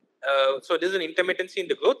so there's an intermittency in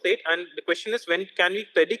the growth rate, and the question is, when can we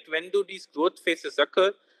predict when do these growth phases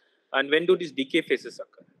occur and when do these decay phases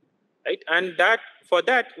occur, right? And that for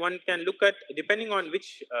that one can look at, depending on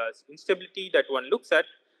which instability that one looks at.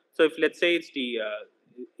 So if let's say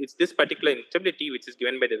it's this particular instability which is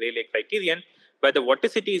given by the Rayleigh criterion, where the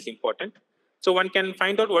vorticity is important. So one can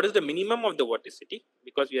find out what is the minimum of the vorticity,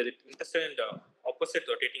 because we are interested in the opposite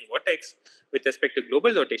rotating vortex with respect to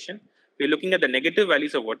global rotation. We're looking at the negative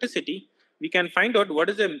values of vorticity. We can find out what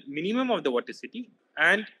is the minimum of the vorticity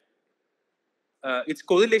and its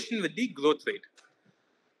correlation with the growth rate.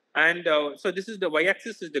 And so this is the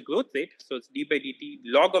y-axis is the growth rate. So it's d by dt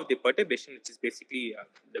log of the perturbation, which is basically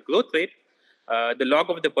the growth rate. The log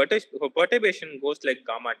of the perturbation goes like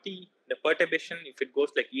gamma t. The perturbation, if it goes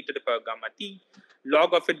like e to the power gamma t,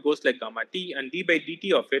 log of it goes like gamma t, and d by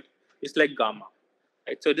dt of it is like gamma.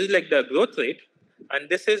 Right? So this is like the growth rate, and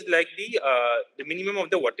this is like the minimum of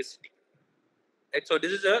the vorticity. Right? So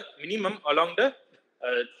this is a minimum along the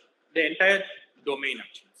entire domain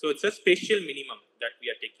actually. So it's a spatial minimum that we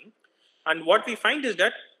are taking, and what we find is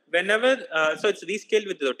that whenever so it's rescaled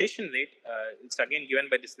with the rotation rate. It's again given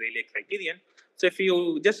by this Rayleigh criterion. So if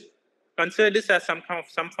you just consider this as some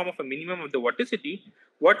form of a minimum of the vorticity,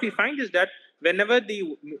 what we find is that whenever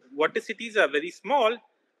the vorticities are very small,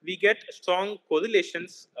 we get strong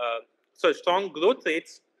correlations. So strong growth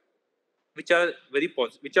rates, which are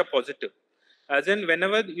positive. As in,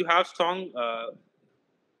 whenever you have strong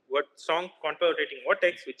counter-rotating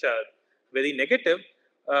vortex, which are very negative,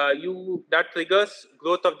 that triggers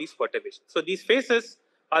growth of these perturbations. So these phases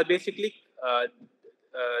are basically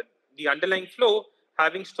the underlying flow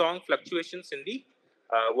having strong fluctuations in the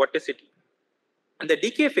vorticity. And the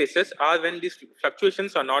decay phases are when these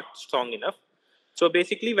fluctuations are not strong enough. So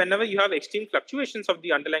basically, whenever you have extreme fluctuations of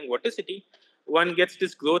the underlying vorticity, one gets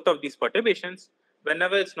this growth of these perturbations.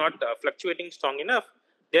 Whenever it's not fluctuating strong enough,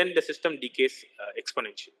 then the system decays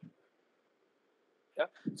exponentially. Yeah?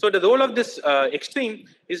 So the role of this extreme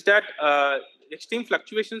is that extreme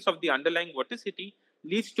fluctuations of the underlying vorticity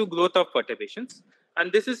leads to growth of perturbations,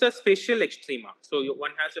 and this is a spatial extrema. So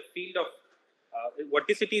one has a field of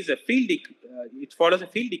vorticity is a field, it follows a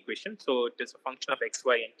field equation. So it is a function of x,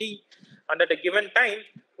 y, and t. And at a given time,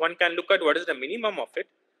 one can look at what is the minimum of it.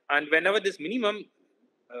 And whenever this minimum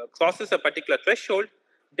crosses a particular threshold,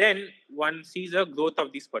 then one sees a growth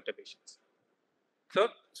of these perturbations.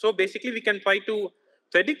 So basically, we can try to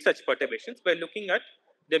predict such perturbations by looking at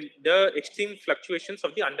the extreme fluctuations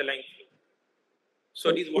of the underlying flow.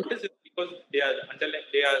 So these vortices, because they are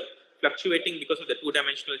fluctuating because of the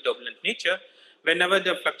two-dimensional turbulent nature. Whenever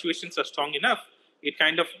the fluctuations are strong enough, it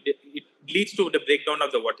leads to the breakdown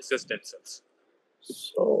of the vortices themselves.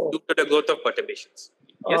 So, due to the growth of perturbations.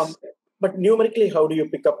 Yes. But numerically, how do you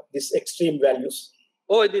pick up these extreme values?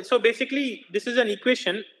 Oh, so basically, this is an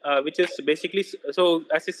equation which is basically, so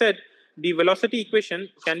as I said, the velocity equation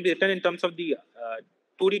can be written in terms of the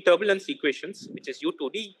 2D turbulence equations, which is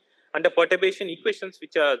U2D, and the perturbation equations,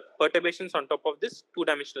 which are perturbations on top of this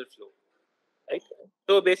two-dimensional flow. Right?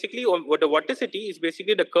 So basically, what the vorticity is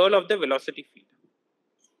basically the curl of the velocity field.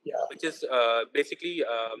 Yeah. Which is basically,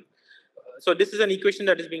 so this is an equation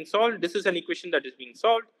that is being solved. This is an equation that is being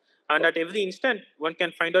solved. And at every instant, one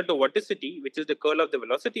can find out the vorticity, which is the curl of the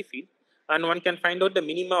velocity field, and one can find out the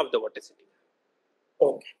minima of the vorticity.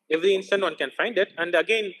 Okay. Every instant, one can find it. And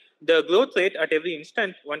again, the growth rate at every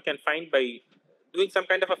instant, one can find by doing some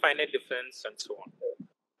kind of a finite difference and so on.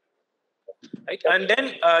 Right? And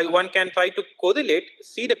then one can try to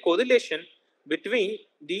see the correlation between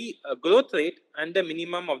the growth rate and the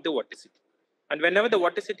minimum of the vorticity. And whenever the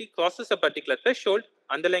vorticity crosses a particular threshold,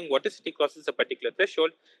 underlying vorticity crosses a particular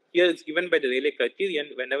threshold, here it's given by the Rayleigh criterion,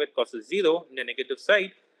 whenever it crosses 0 in the negative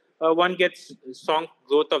side, one gets strong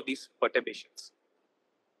growth of these perturbations.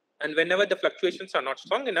 And whenever the fluctuations are not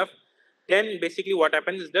strong enough, then basically what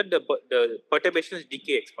happens is that the perturbations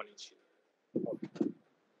decay exponentially.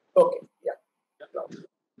 Okay, yeah.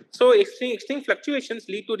 So extreme fluctuations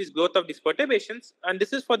lead to this growth of these perturbations, and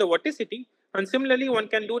this is for the vorticity. And similarly, one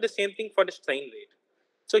can do the same thing for the strain rate.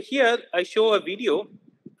 So here I show a video.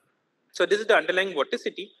 So this is the underlying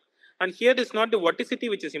vorticity, and here is not the vorticity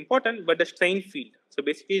which is important, but the strain field. So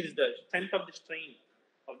basically, it is the strength of the strain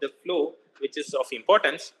of the flow which is of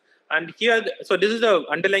importance. And here, so this is the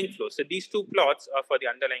underlying flow. So these two plots are for the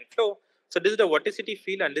underlying flow. So this is the vorticity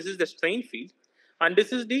field, and this is the strain field, and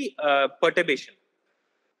this is the perturbation.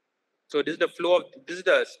 So this is the flow of, this is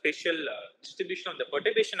the spatial distribution of the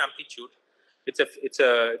perturbation amplitude. It's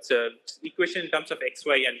a equation in terms of x,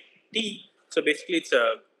 y, and t. So basically, it's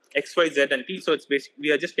a x, y, z, and t. So it's basically,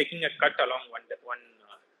 we are just taking a cut along one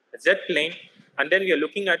z plane, and then we are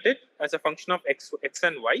looking at it as a function of x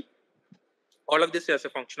and y. All of this is a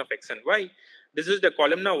function of x and y. This is the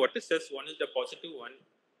columnar vortices. One is the positive one.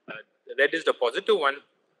 Red is the positive one.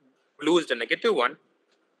 Blue is the negative one.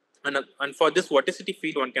 And for this vorticity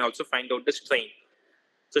field, one can also find out the strain.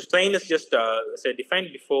 So strain is just, as I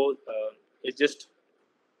defined before, is just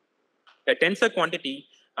a tensor quantity,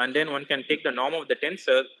 and then one can take the norm of the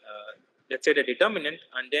tensor, let's say the determinant,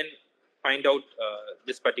 and then find out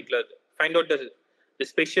the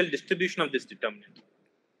spatial distribution of this determinant.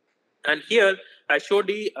 And here I show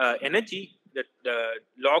the energy, the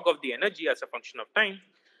log of the energy as a function of time.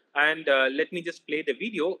 And let me just play the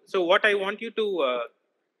video. So what I want you to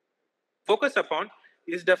focus upon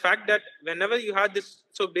is the fact that whenever you have this,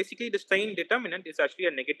 so basically the strain determinant is actually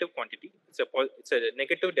a negative quantity. It's a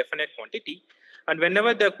negative definite quantity. And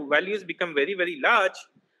whenever the values become very, very large,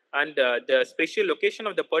 and the spatial location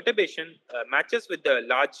of the perturbation matches with the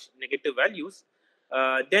large negative values,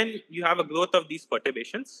 then you have a growth of these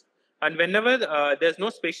perturbations. And whenever there's no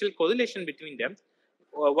spatial correlation between them,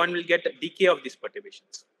 one will get a decay of these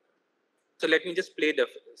perturbations. So let me just play the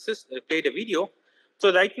video.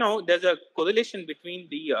 So right now there's a correlation between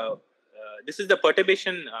the this is the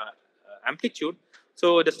perturbation amplitude.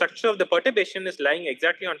 So the structure of the perturbation is lying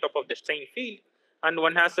exactly on top of the strain field, and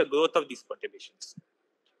one has a growth of these perturbations.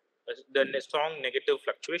 The strong negative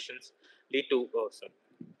fluctuations lead to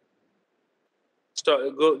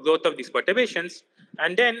growth of these perturbations,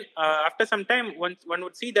 and then after some time, one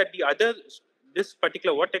would see that this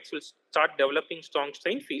particular vortex will start developing strong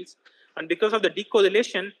strain fields, and because of the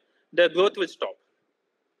decorrelation, the growth will stop.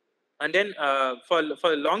 And then for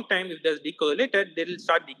a long time, if there's decorrelated, they will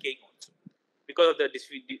start decaying also because of the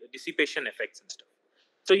dissipation effects and stuff.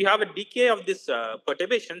 So you have a decay of these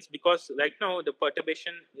perturbations, because right now the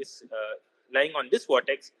perturbation is lying on this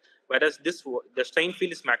vortex, whereas the strain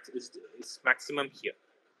field is maximum here,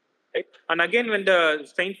 right? And again, when the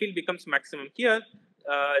strain field becomes maximum here,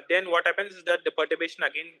 then what happens is that the perturbation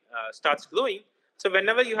again starts growing. So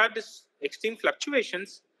whenever you have this extreme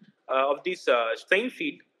fluctuations of this strain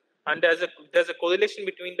field, and there's a correlation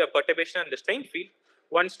between the perturbation and the strain field,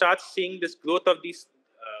 one starts seeing this growth of these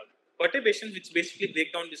perturbations, which basically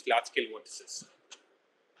break down these large-scale vortices.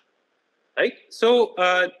 Right. So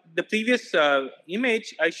the previous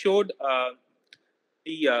image I showed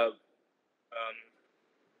the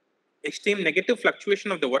extreme negative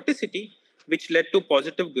fluctuation of the vorticity, which led to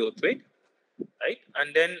positive growth rate. Right.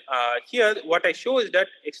 And then here, what I show is that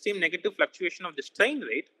extreme negative fluctuation of the strain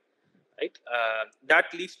rate, right, that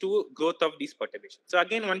leads to growth of these perturbations. So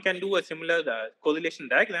again, one can do a similar correlation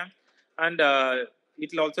diagram, and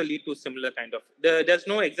it will also lead to similar kind of. There's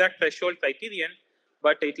no exact threshold criterion,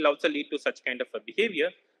 but it will also lead to such kind of a behavior,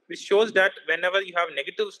 which shows that whenever you have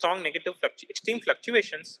strong negative extreme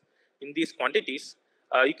fluctuations in these quantities,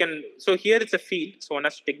 you can. So here it's a field, so one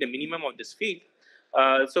has to take the minimum of this field.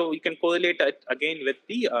 So you can correlate it again with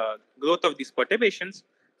the growth of these perturbations.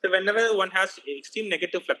 So whenever one has extreme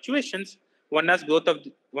negative fluctuations, one has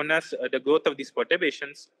the growth of these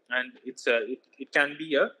perturbations, and it can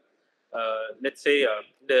be a let's say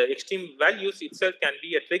the extreme values itself can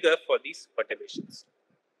be a trigger for these perturbations.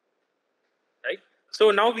 Right.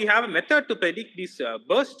 So now we have a method to predict these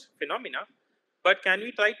burst phenomena. But can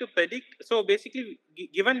we try to predict? So basically,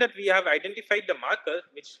 given that we have identified the marker,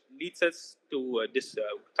 which leads us to this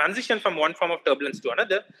transition from one form of turbulence to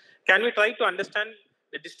another, can we try to understand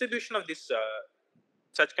the distribution of this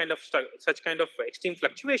such kind of extreme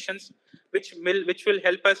fluctuations, which will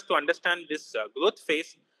help us to understand this growth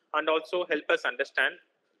phase, and also help us understand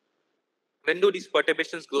when do these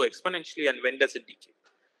perturbations grow exponentially and when does it decay.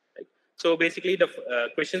 Right? So basically, the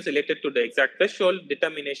questions related to the exact threshold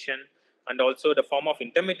determination, and also the form of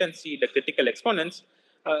intermittency, the critical exponents,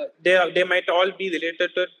 they might all be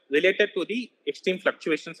related to the extreme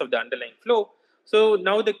fluctuations of the underlying flow. So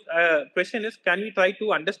now the question is, can we try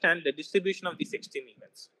to understand the distribution of these extreme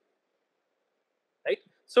events? Right.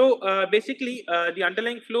 So basically, the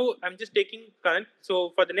underlying flow, I'm just taking current.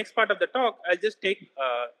 So for the next part of the talk, I'll just take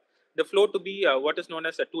the flow to be what is known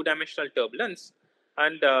as a two-dimensional turbulence,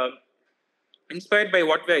 and inspired by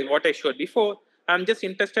what I showed before. I'm just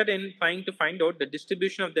interested in trying to find out the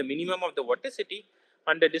distribution of the minimum of the vorticity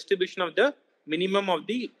and the distribution of the minimum of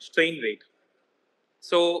the strain rate.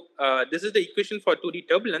 So this is the equation for 2D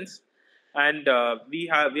turbulence, and we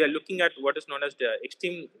are looking at what is known as the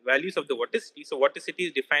extreme values of the vorticity. So vorticity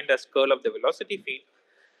is defined as curl of the velocity field.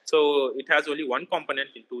 So it has only one component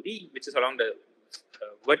in 2D, which is along the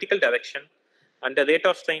vertical direction, and the rate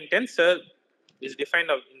of strain tensor is defined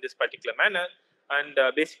in this particular manner. And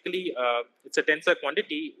basically, it's a tensor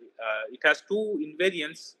quantity. It has two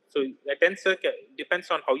invariants. So a tensor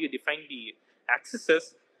depends on how you define the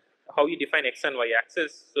axes, how you define x and y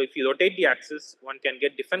axis. So if you rotate the axis, one can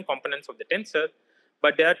get different components of the tensor.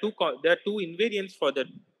 But there are two invariants for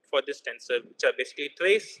this tensor, which are basically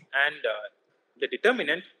trace and the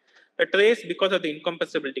determinant. A trace, because of the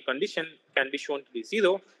incompressibility condition, can be shown to be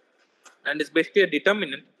 0, and it's basically a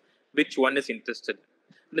determinant which one is interested in.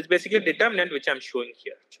 It's basically a determinant which I'm showing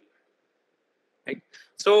here, actually. Right.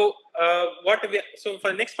 So, so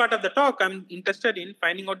for the next part of the talk, I'm interested in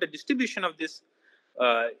finding out the distribution of this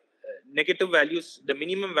negative values, the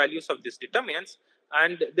minimum values of these determinants,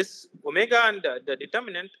 and this omega and the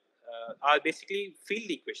determinant are basically field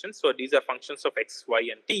equations. So these are functions of x, y,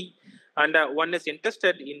 and t, and one is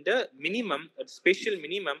interested in the minimum, spatial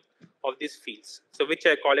minimum of these fields. So which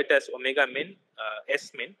I call it as omega min,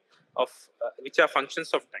 s min, of which are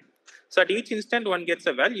functions of time. So at each instant, one gets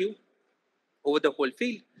a value over the whole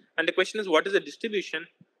field, and the question is, what is the distribution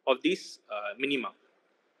of these minima?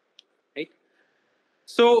 Right.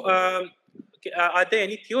 So, are there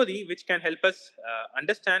any theory which can help us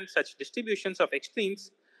understand such distributions of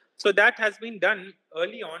extremes? So that has been done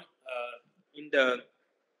early on in the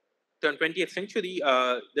 20th century.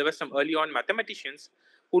 There were some early on mathematicians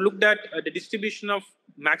who looked at the distribution of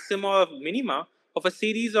maxima or minima of a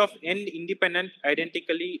series of n independent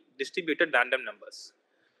identically distributed random numbers.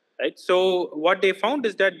 Right. So what they found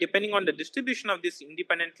is that depending on the distribution of these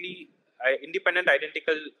independent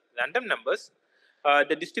identical random numbers,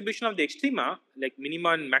 the distribution of the extrema, like minima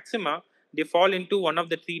and maxima, they fall into one of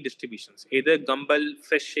the three distributions, either Gumbel,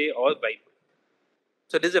 Frechet, or Weibull.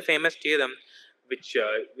 So this is a famous theorem which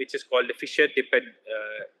is called the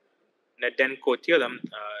Fisher-Tippett-Nedenko theorem.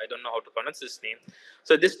 I don't know how to pronounce this name.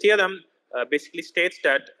 So this theorem basically states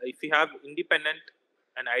that if you have independent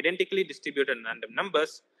and identically distributed random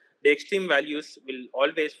numbers, the extreme values will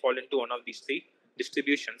always fall into one of these three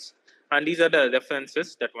distributions. And these are the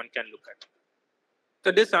references that one can look at.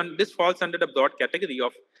 So this falls under the broad category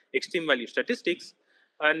of extreme value statistics.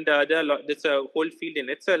 And there's a whole field in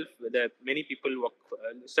itself. There are many people work,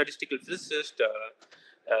 statistical physicists,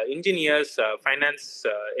 engineers, finance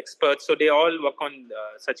experts. So they all work on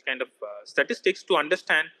such kind of statistics to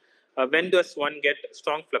understand when does one get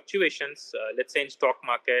strong fluctuations, let's say in stock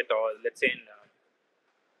market, or let's say in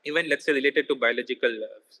even let's say related to biological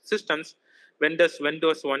systems. When does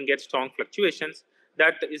one get strong fluctuations?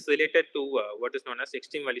 That is related to what is known as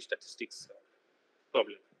extreme value statistics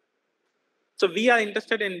problem. So we are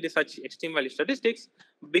interested in such extreme value statistics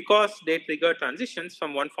because they trigger transitions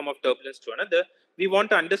from one form of turbulence to another. We want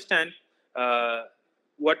to understand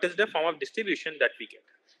what is the form of distribution that we get.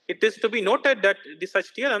 It is to be noted that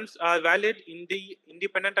such theorems are valid in the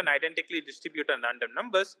independent and identically distributed random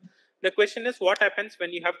numbers. The question is what happens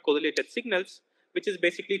when you have correlated signals, which is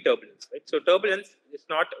basically turbulence. Right? So turbulence is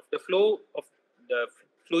not the flow of the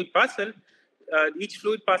fluid parcel. Each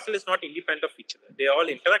fluid parcel is not independent of each other. They are all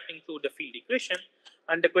interacting through the field equation.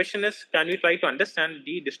 And the question is, can we try to understand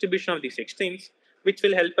the distribution of these extremes, which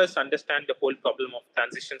will help us understand the whole problem of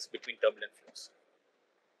transitions between turbulent flows.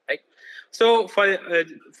 Right. So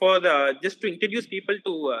just to introduce people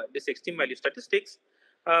to this extreme value statistics,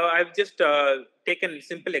 I've just taken a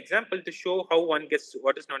simple example to show how one gets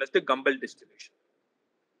what is known as the Gumbel distribution.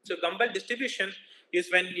 So Gumbel distribution is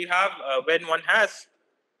when you have when one has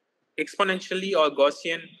exponentially or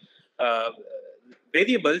Gaussian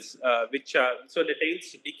variables, which so the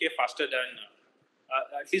tails decay faster than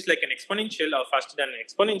at least like an exponential or faster than an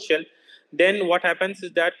exponential. Then what happens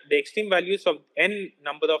is that the extreme values of n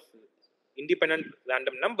number of independent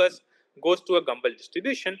random numbers goes to a Gumbel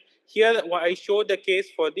distribution. Here I show the case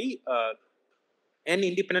for the n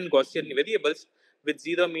independent Gaussian variables with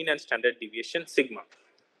zero mean and standard deviation sigma.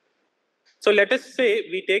 So let us say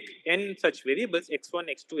we take n such variables x1,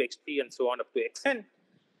 x2, x3, and so on up to xn,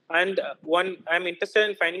 and I'm interested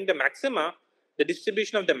in finding the maxima, the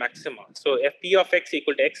distribution of the maxima. So if p of x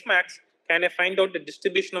equal to x max, can I find out the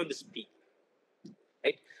distribution of this p?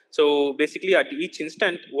 Right. So basically, at each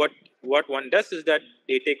instant, what one does is that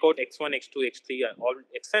they take out x1, x2, x3, and all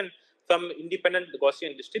xn from independent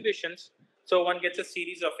Gaussian distributions. So one gets a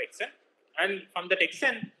series of xn, and from that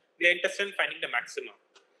xn, we are interested in finding the maxima.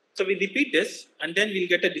 So we repeat this, and then we'll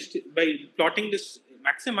get by plotting this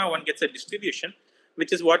maxima, one gets a distribution,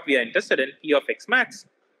 which is what we are interested in, p of x max.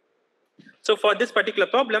 So for this particular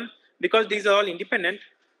problem, because these are all independent,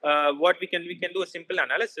 what we can do a simple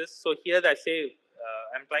analysis. So here I say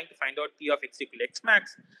I'm trying to find out p of x equal to x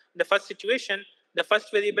max. The first situation, the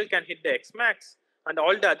first variable can hit the x max, and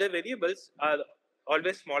all the other variables are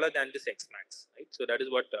always smaller than this x max. Right? So that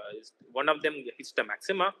is what is one of them hits the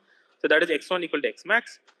maxima. So that is x1 equal to x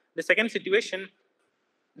max. The second situation,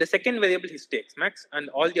 the second variable hits the x max, and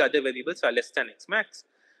all the other variables are less than x max,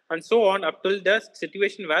 and so on up till the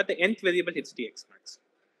situation where the nth variable hits the x max.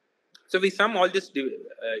 So we sum all these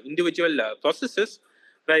individual processes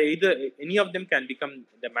where either any of them can become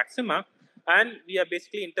the maxima, and we are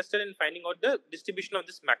basically interested in finding out the distribution of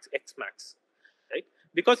this x max, right?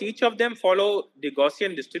 Because each of them follow the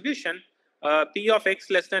Gaussian distribution, p of x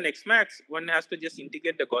less than x max, one has to just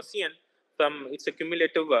integrate the Gaussian from its a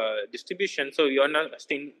cumulative distribution. So you are now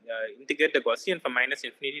integrate the Gaussian from minus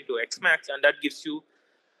infinity to x max, and that gives you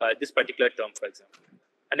this particular term, for example.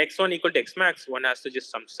 And x1 equal to x max, one has to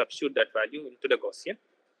just substitute that value into the Gaussian.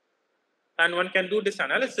 And one can do this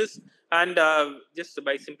analysis, and just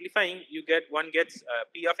by simplifying, one gets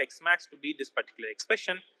p of x max to be this particular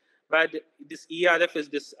expression, where this ERF is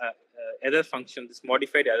this error function, this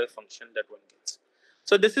modified error function that one gets.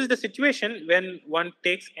 So this is the situation when one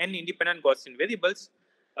takes n independent Gaussian variables,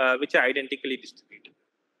 which are identically distributed.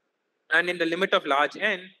 And in the limit of large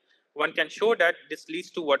n, one can show that this leads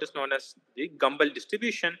to what is known as the Gumbel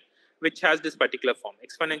distribution, which has this particular form,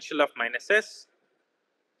 exponential of minus s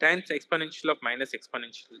times exponential of minus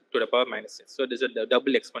exponential to the power minus s. So there's a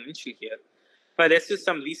double exponential here. But this is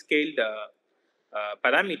some rescaled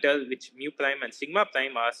parameter, which mu prime and sigma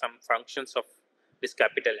prime are some functions of this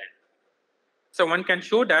capital N. So one can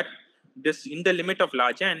show that this in the limit of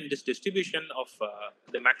large n, this distribution of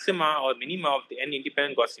the maxima or minima of the n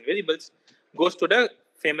independent Gaussian variables goes to the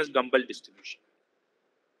famous Gumbel distribution.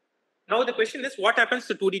 Now the question is, what happens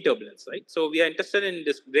to 2D turbulence, right? So we are interested in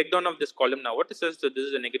this breakdown of this column now. What is this? So this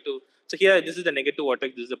is a negative. So here, this is the negative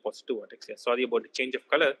vortex. This is a positive vortex. Yeah, sorry about the change of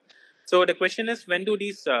color. So the question is, when do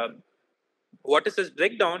these vortices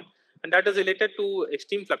break down? And that is related to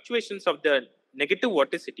extreme fluctuations of the negative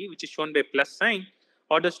vorticity, which is shown by plus sign,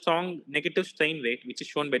 or the strong negative strain rate, which is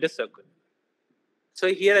shown by the circle.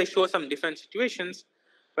 So here I show some different situations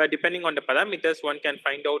where, depending on the parameters, one can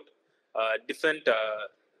find out different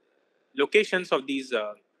locations of these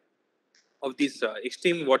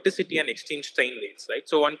extreme vorticity and extreme strain rates, right?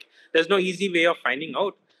 So there's no easy way of finding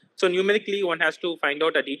out, So numerically, one has to find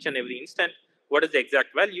out at each and every instant what is the exact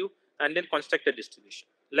value and then construct a distribution,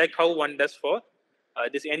 like how one does for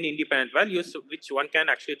this n independent values, which one can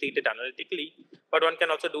actually treat it analytically, but one can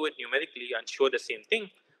also do it numerically and show the same thing.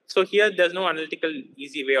 So here, there's no analytical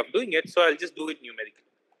easy way of doing it, so I'll just do it numerically.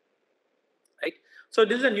 Right? So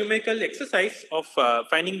this is a numerical exercise of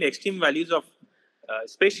finding the extreme values of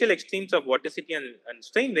spatial extremes of vorticity and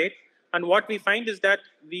strain rate. And what we find is that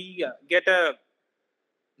we get a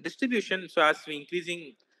distribution. So as we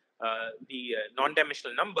increasing the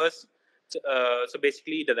non-dimensional numbers, so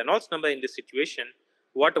basically the Reynolds number in this situation,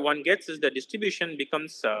 what one gets is the distribution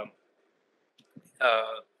becomes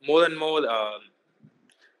more and more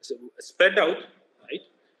spread out, right?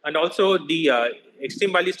 And also the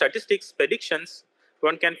extreme value statistics predictions,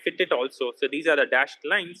 one can fit it also. So these are the dashed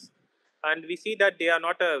lines, and we see that they are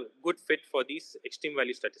not a good fit for these extreme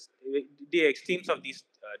value statistics, the extremes of these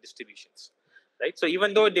distributions, right? So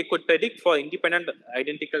even though they could predict for independent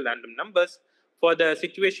identical random numbers, for the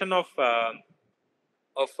situation of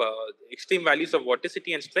extreme values of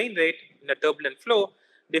vorticity and strain rate in a turbulent flow,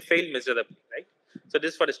 they fail miserably, right? So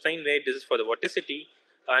this is for the strain rate, this is for the vorticity,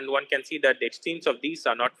 and one can see that the extremes of these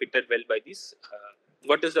are not fitted well by these.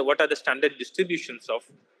 What are the standard distributions of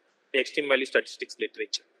the extreme value statistics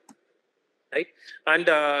literature, right? And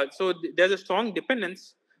so there's a strong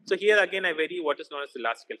dependence. So here again, I vary what is known as the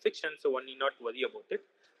large scale friction, so one need not worry about it.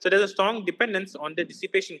 So there's a strong dependence on the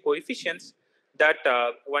dissipation coefficients that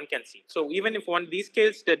one can see. So even if one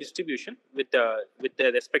rescales the distribution with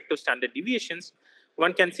the respective standard deviations,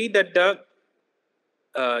 one can see that the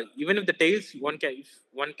even if the tails one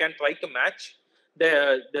can try to match,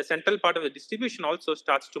 the central part of the distribution also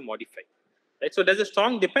starts to modify, right? So there's a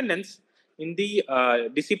strong dependence in the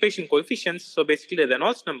dissipation coefficients. So basically the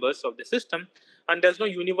Reynolds numbers of the system, and there's no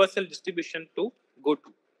universal distribution to go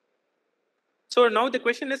to. So now the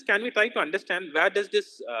question is, can we try to understand where does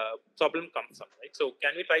this problem come from, right? So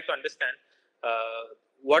can we try to understand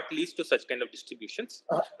what leads to such kind of distributions?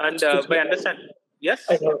 And by understanding, yes?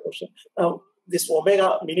 I have a question. This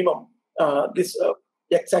omega minimum, this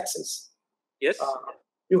x-axis, yes,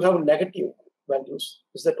 you have negative values.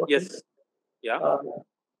 Is that what? Yes. Yeah.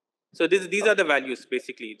 So these are the values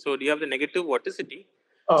basically. So you have the negative vorticity.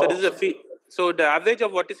 So this is so the average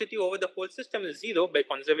of vorticity over the whole system is 0 by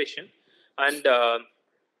conservation, and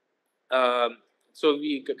so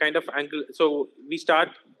we kind of angle. So we start.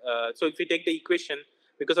 So if we take the equation,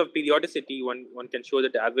 because of periodicity, one can show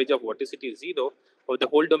that the average of vorticity is 0 of the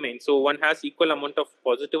whole domain. So one has equal amount of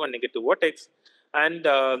positive and negative vortex, and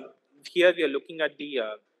here we are looking at the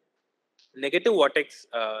negative vortex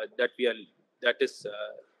that is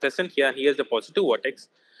present here. Here's the positive vortex,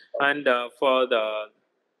 and for the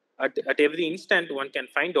at every instant one can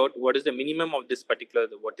find out what is the minimum of this particular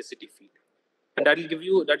vorticity field, and that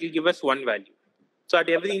will give us one value. So at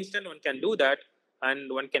every instant one can do that,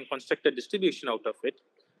 and one can construct a distribution out of it,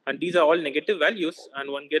 and these are all negative values,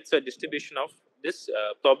 and one gets a distribution of this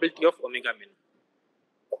probability of omega min.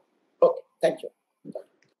 Okay, thank you.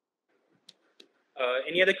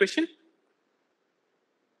 Any other question?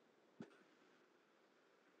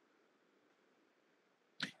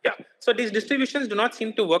 Yeah, so these distributions do not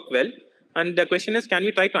seem to work well, and the question is, can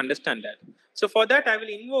we try to understand that? So for that, I will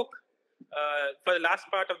invoke, for the last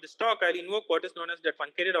part of this talk, I will invoke what is known as the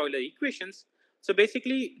truncated Euler equations. So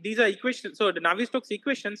basically, these are equations. So the Navier Stokes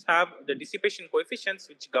equations have the dissipation coefficients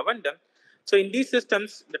which govern them. So in these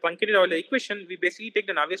systems, the truncated Euler equation, we basically take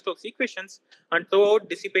the Navier Stokes equations and throw out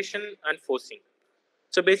dissipation and forcing.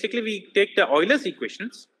 So basically, we take the Euler's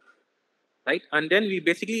equations, right, and then we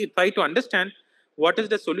basically try to understand what is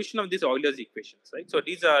the solution of these Euler's equations, right? So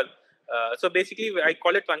these are, so basically I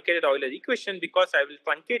call it truncated Euler equation because I will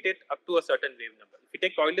truncate it up to a certain wave number. If you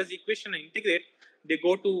take Euler's equation and integrate, they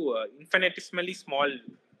go to infinitesimally small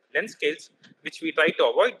length scales, which we try to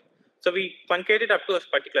avoid. So we truncate it up to a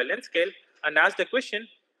particular length scale and ask the question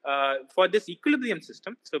for this equilibrium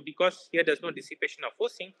system. So because here there's no dissipation or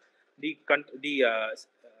forcing, the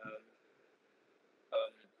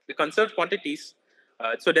conserved quantities.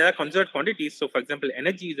 So there are conserved quantities. So for example,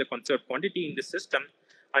 energy is a conserved quantity in this system.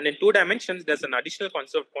 And in 2 dimensions, there's an additional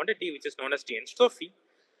conserved quantity, which is known as the entropy.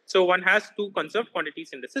 So one has 2 conserved quantities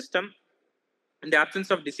in the system in the absence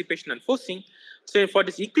of dissipation and forcing. So for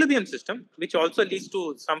this equilibrium system, which also leads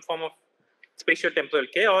to some form of spatio-temporal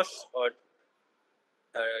chaos, or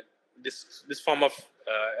this form of,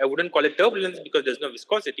 I wouldn't call it turbulence because there's no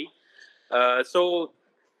viscosity. So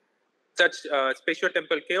such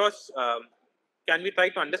spatio-temporal chaos, can we try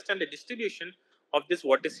to understand the distribution of this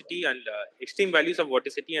vorticity and extreme values of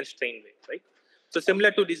vorticity and strain rate, right? So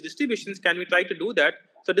similar to these distributions, can we try to do that?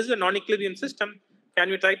 So this is a non-equilibrium system, can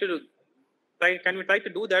we try to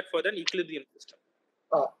do that for the equilibrium system?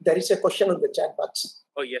 There is a question in the chat box.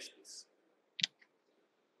 Oh yes, please.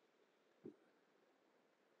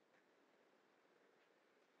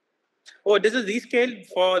 Oh, this is rescaled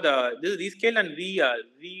for the, this is rescaled and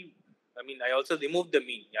I mean, I also removed the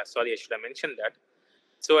mean. Yeah, sorry, I should have mentioned that.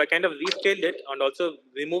 So I kind of rescaled it and also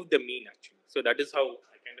removed the mean actually. So that is how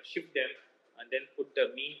I kind of shift them and then put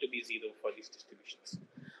the mean to be 0 for these distributions.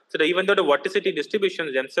 So even though the vorticity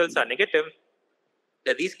distributions themselves are negative,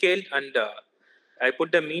 they're rescaled and I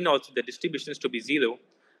put the mean also the distributions to be 0.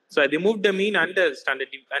 So I removed the mean and the standard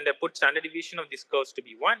and I put standard deviation of these curves to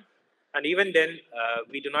be 1. And even then,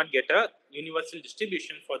 we do not get a universal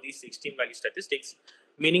distribution for these extreme value statistics,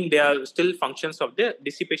 meaning they are still functions of the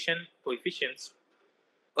dissipation coefficients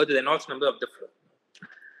or the Reynolds number of the flow.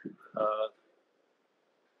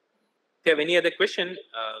 If you have any other question,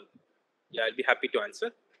 yeah, I'll be happy to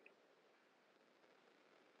answer.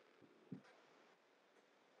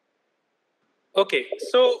 Okay,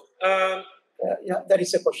 so yeah, there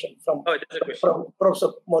is a question from, from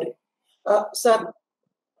Professor Mori. Sir,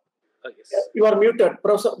 yes. You are muted,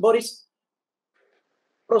 Professor Boris.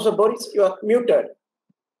 Professor Boris, you are muted.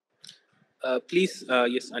 Please,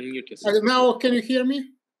 yes, unmute yourself. Now, can you hear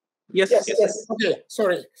me? Yes, yes. Okay,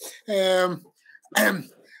 sorry.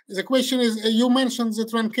 The question is, you mentioned the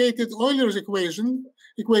truncated Euler's equations.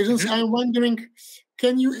 Mm-hmm. I'm wondering,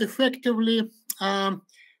 can you effectively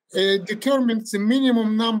determine the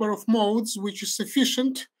minimum number of modes which is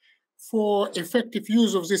sufficient for effective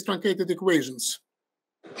use of these truncated equations?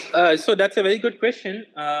 So that's a very good question.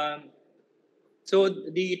 So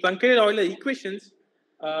the truncated Euler equations,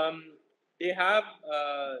 they have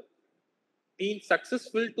been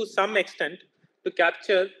successful to some extent to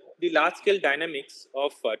capture the large-scale dynamics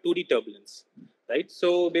of 2D turbulence, right?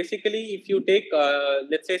 So basically, if you take,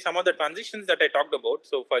 let's say, some of the transitions that I talked about,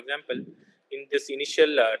 so for example, in this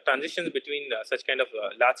initial transitions between such kind of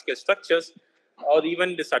large-scale structures, or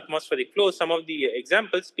even this atmospheric flow, some of the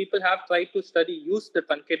examples, people have tried to use the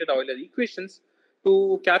truncated Euler equations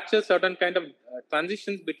to capture certain kind of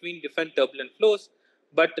transitions between different turbulent flows.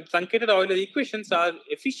 But the truncated Euler equations are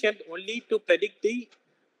efficient only to predict the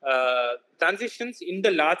transitions in the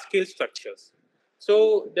large-scale structures.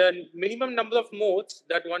 So the minimum number of modes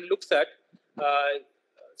that one looks at,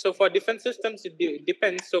 so for different systems, it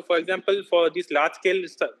depends. So for example, for these large-scale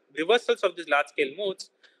reversals of these large-scale modes,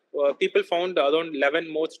 people found around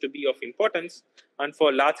 11 modes to be of importance. And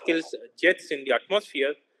for large-scale jets in the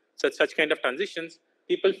atmosphere, such kind of transitions,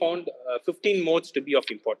 people found 15 modes to be of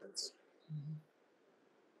importance.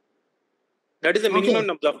 That is the minimum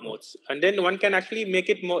number of modes. And then one can actually make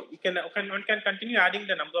it more, one can continue adding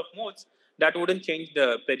the number of modes. That wouldn't change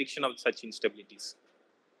the prediction of such instabilities.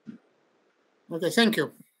 Okay, thank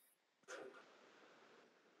you.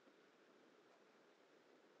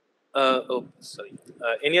 Oh, sorry.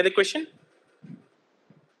 Any other question?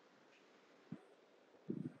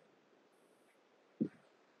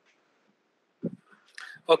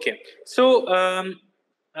 Okay, so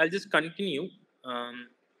I'll just continue.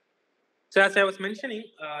 So as I was mentioning,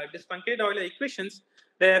 these truncated Euler equations,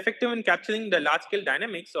 they're effective in capturing the large-scale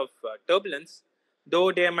dynamics of turbulence,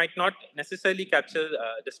 though they might not necessarily capture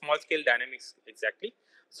the small-scale dynamics exactly.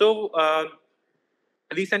 So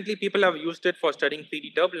recently, people have used it for studying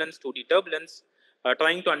 3D turbulence, 2D turbulence,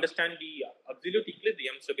 trying to understand the absolute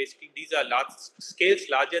equilibrium. So basically, these are large scales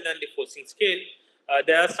larger than the forcing scale.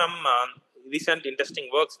 There are some recent interesting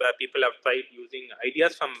works where people have tried using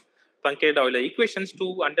ideas from truncated Euler equations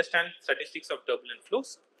to understand statistics of turbulent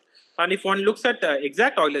flows. And if one looks at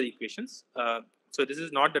exact Euler equations, so this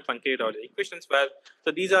is not the truncated Euler equations,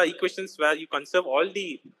 so these are equations where you conserve all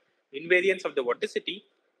the invariants of the vorticity.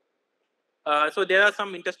 So there are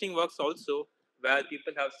some interesting works also where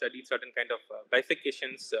people have studied certain kind of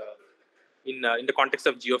bifurcations in the context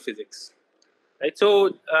of geophysics. Right.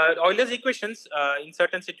 So Euler's equations in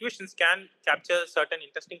certain situations can capture certain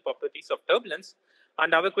interesting properties of turbulence.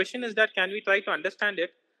 And our question is that, can we try to understand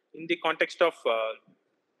it in the context of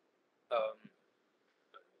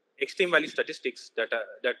extreme value statistics that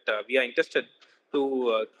we are interested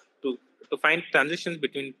to find transitions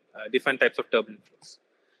between different types of turbulent flows.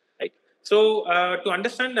 Right. So to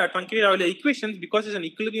understand the truncated Euler equations, because it's an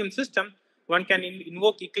equilibrium system, one can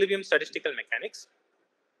invoke equilibrium statistical mechanics.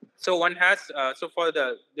 So one has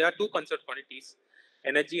there are two conserved quantities,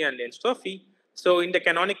 energy and entropy. So in the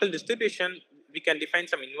canonical distribution, we can define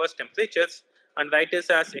some inverse temperatures and write this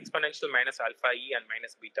as exponential minus alpha e and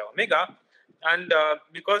minus beta omega. And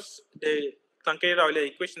because the truncated Euler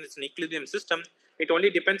equation is an equilibrium system, it only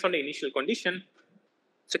depends on the initial condition.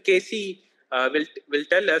 So Kc will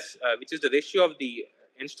tell us which is the ratio of the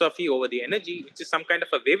entropy over the energy, which is some kind of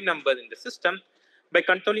a wave number in the system. By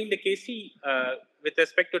controlling the Kc with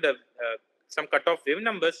respect to the some cutoff wave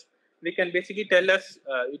numbers, we can basically tell us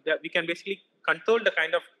that we can basically control the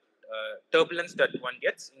kind of turbulence that one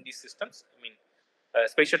gets in these systems. I mean,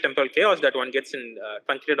 spatial temporal chaos that one gets in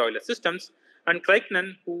truncated Euler systems. And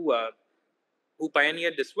Kreiknen, who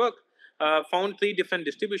pioneered this work, found 3 different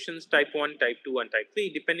distributions: type 1, type 2, and type 3,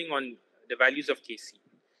 depending on the values of Kc.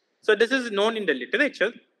 So this is known in the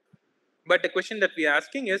literature, but the question that we are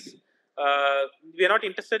asking is, we are not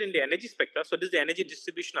interested in the energy spectra. So this is the energy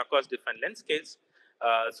distribution across different length scales.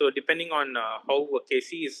 So depending on how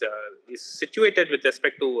Kc is situated with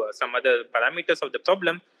respect to some other parameters of the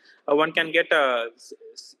problem, one can get a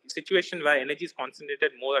situation where energy is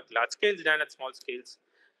concentrated more at large scales than at small scales,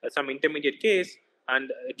 some intermediate case,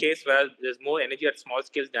 and a case where there's more energy at small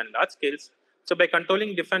scales than large scales. So by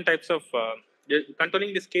controlling different types of,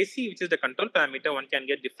 controlling this Kc, which is the control parameter, one can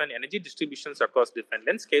get different energy distributions across different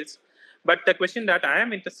length scales. But the question that I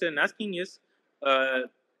am interested in asking is,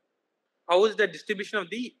 how is the distribution of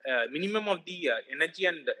the minimum of the energy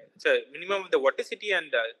and minimum of the vorticity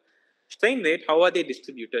and strain rate, how are they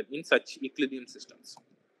distributed in such equilibrium systems,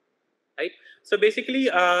 right? So basically,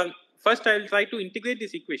 first I will try to integrate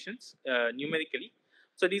these equations numerically.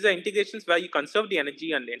 So these are integrations where you conserve the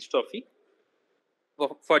energy and entropy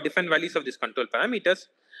for different values of these control parameters.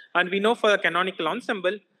 And we know for a canonical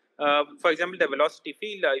ensemble, for example, the velocity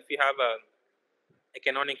field, if you have a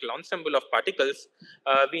canonical ensemble of particles,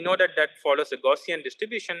 we know that follows a Gaussian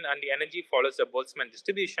distribution and the energy follows a Boltzmann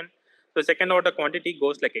distribution. So second order quantity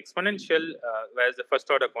goes like exponential, whereas the first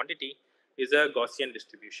order quantity is a Gaussian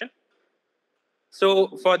distribution.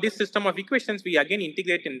 So for this system of equations, we again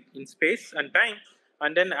integrate in space and time,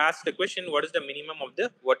 and then ask the question, what is the minimum of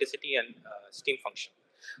the vorticity and stream function?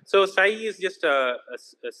 So psi is just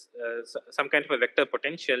some kind of a vector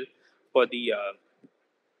potential for the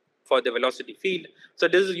velocity field. So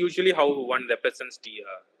this is usually how one represents the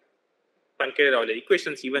truncated Euler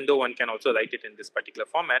equations, even though one can also write it in this particular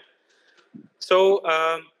format. So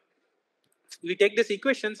we take these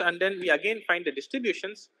equations and then we again find the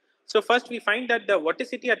distributions. So first we find that the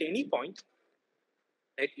vorticity at any point,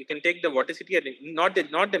 right? You can take the vorticity at not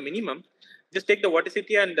the minimum, just take the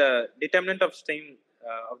vorticity and the determinant of strain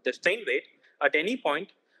of the strain rate at any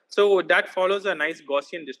point. So that follows a nice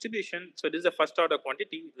Gaussian distribution. So this is a first order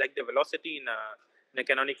quantity, like the velocity in a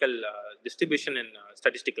canonical distribution in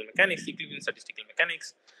statistical mechanics, equilibrium statistical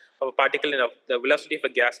mechanics, of a particle, of the velocity of a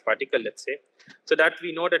gas particle, let's say. So that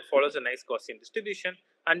we know that follows a nice Gaussian distribution.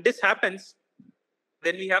 And this happens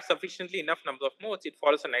when we have sufficiently enough number of modes, it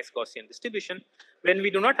follows a nice Gaussian distribution. When we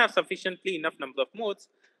do not have sufficiently enough number of modes,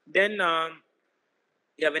 then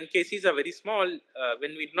when Kc's are very small,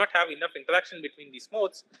 when we do not have enough interaction between these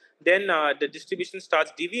modes, then the distribution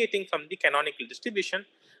starts deviating from the canonical distribution,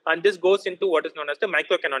 and this goes into what is known as the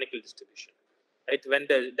microcanonical distribution, right? When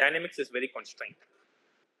the dynamics is very constrained.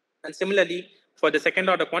 And similarly, for the second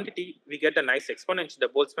order quantity, we get a nice exponential, the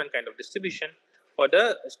Boltzmann kind of distribution for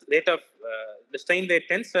the rate of the strain rate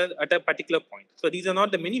tensor at a particular point. So these are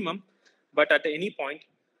not the minimum, but at any point,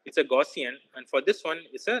 it's a Gaussian, and for this one,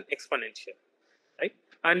 it's an exponential, right?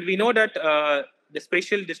 And we know that the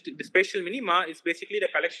spatial minima is basically the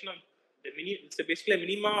collection of it's basically a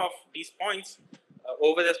minima of these points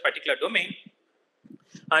over this particular domain.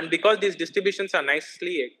 And because these distributions are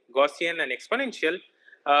nicely Gaussian and exponential,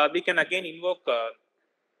 we can again invoke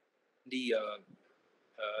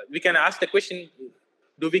we can ask the question,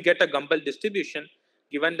 do we get a Gumbel distribution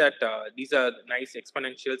given that these are nice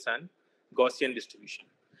exponentials and Gaussian distribution?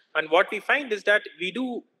 And what we find is that we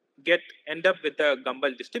do end up with a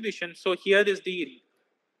Gumbel distribution. So here is the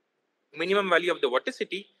minimum value of the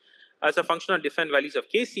vorticity as a function of different values of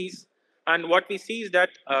Kc's. And what we see is that,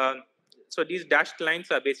 so these dashed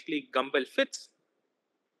lines are basically Gumbel fits.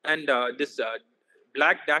 And this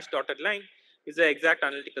black dashed dotted line is the exact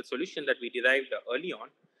analytical solution that we derived early on.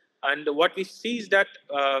 And what we see is that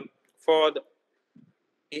for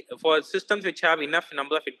systems which have enough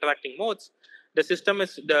number of interacting modes, the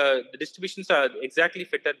distributions are exactly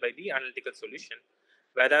fitted by the analytical solution.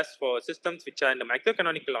 Whereas for systems which are in the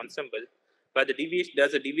microcanonical ensemble, where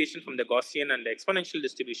there's a deviation from the Gaussian and the exponential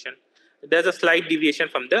distribution, there's a slight deviation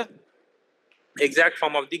from the exact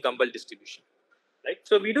form of the Gumbel distribution, right?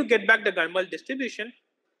 So we do get back the Gumbel distribution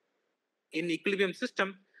in equilibrium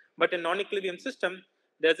system, but in non-equilibrium system,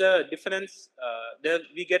 there's a difference.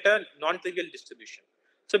 We get a non-trivial distribution.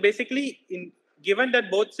 So basically, given that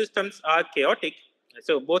both systems are chaotic,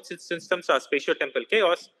 so both systems are spatio-temporal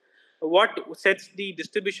chaos, what sets the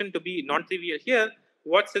distribution to be non-trivial here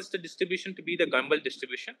what sets the distribution to be the Gumbel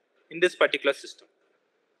distribution in this particular system.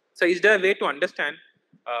 So is there a way to understand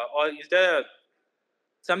or is there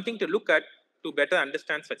something to look at to better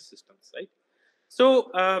understand such systems, right?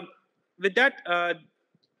 So with that,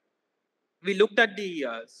 we looked at the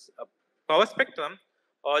power spectrum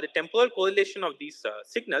or the temporal correlation of these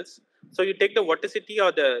signals. So you take the vorticity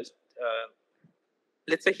or the,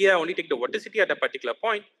 let's say here I only take the vorticity at a particular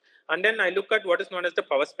point, and then I look at what is known as the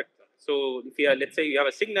power spectrum. So if you are, let's say you have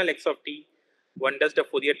a signal x of t, one does the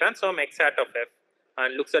Fourier transform x hat of f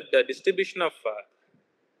and looks at the distribution of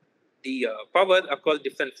the power across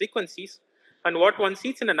different frequencies. And what one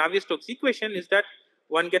sees in a Navier Stokes equation is that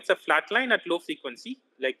one gets a flat line at low frequency,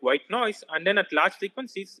 like white noise, and then at large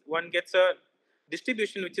frequencies, one gets a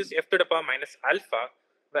distribution which is f to the power minus alpha,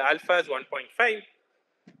 where alpha is 1.5.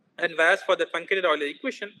 And whereas for the truncated Euler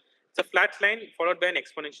equation, it's a flat line followed by an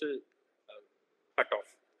exponential cutoff,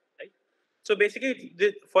 right? So basically,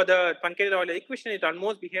 for the truncated Euler equation, it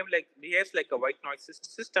almost behaves like a white noise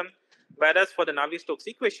system, whereas for the Navier Stokes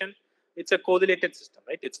equation, it's a correlated system,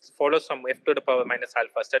 right? It follows some f to the power minus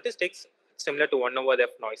alpha statistics, similar to 1 over f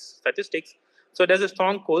noise statistics. So there's a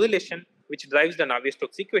strong correlation which drives the Navier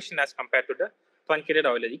Stokes equation as compared to the truncated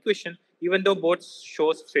Euler equation, even though both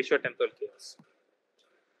shows spatiotemporal chaos.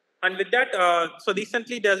 And with that, so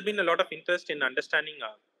recently there's been a lot of interest in understanding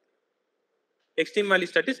extreme value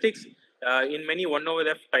statistics in many 1 over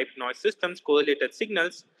f type noise systems, correlated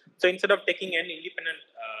signals. So instead of taking n independent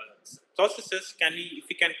processes, if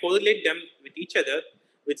we can correlate them with each other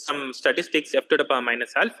with some statistics f to the power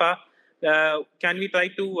minus alpha, can we try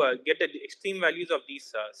to get the extreme values of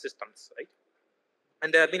these systems, right?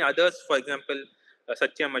 And there have been others, for example,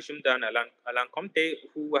 Satya Majumdar and Alain Comte,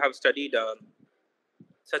 who have studied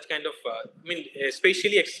such kind of,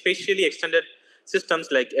 spatially extended systems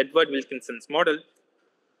like Edward Wilkinson's model,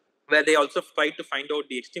 where they also tried to find out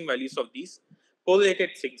the extreme values of these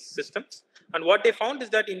correlated systems. And what they found is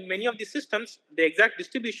that in many of these systems, the exact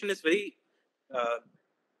distribution is very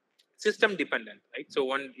system dependent, right?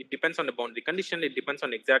 So it depends on the boundary condition, it depends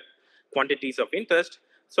on exact quantities of interest.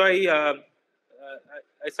 So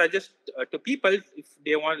I suggest to people, if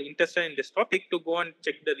they want interested in this topic, to go and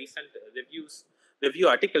check the recent review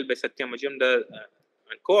article by Satya Majumdar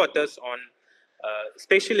and co-authors on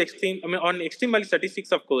on extreme value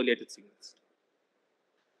statistics of correlated signals,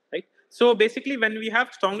 right? So basically, when we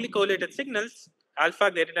have strongly correlated signals,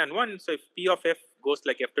 alpha greater than 1, so if p of f goes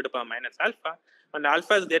like f to the power minus alpha, and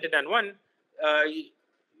alpha is greater than 1,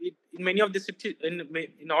 in many of the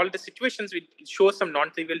in all the situations, it shows some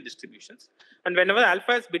non-trivial distributions. And whenever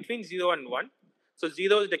alpha is between 0 and 1, so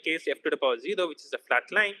 0 is the case f to the power 0, which is a flat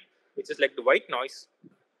line, which is like the white noise.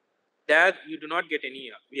 There you do not get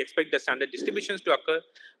any, we expect the standard distributions to occur.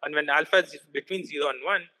 And when alpha is between 0 and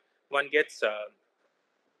 1, one gets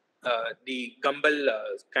the Gumbel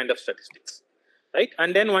kind of statistics, right?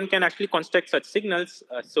 And then one can actually construct such signals.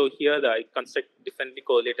 So here I construct differently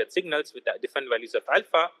correlated signals with different values of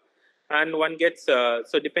alpha. And one gets,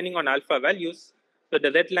 so depending on alpha values, so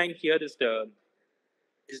the red line here is the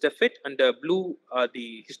fit, and the blue are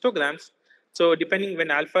the histograms. So depending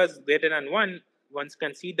when alpha is greater than 1, one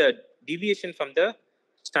can see the deviation from the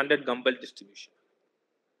standard Gumbel distribution,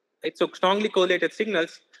 right? So strongly correlated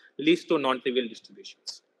signals leads to non-trivial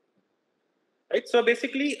distributions, right? So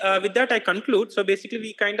basically, with that I conclude. So basically,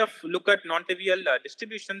 we kind of look at non-trivial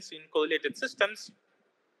distributions in correlated systems.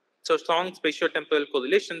 So strong spatiotemporal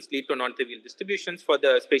correlations lead to non-trivial distributions for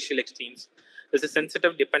the spatial extremes. There's a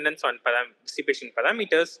sensitive dependence on dissipation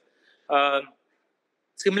parameters.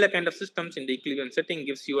 Similar kind of systems in the equilibrium setting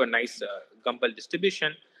gives you a nice Gumbel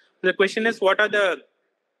distribution. The question is,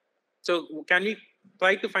 so can we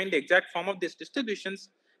try to find the exact form of these distributions?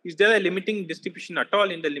 Is there a limiting distribution at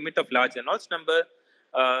all in the limit of large Reynolds number?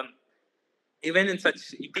 Even in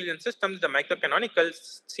such equilibrium systems, the microcanonical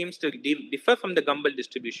seems to differ from the Gumbel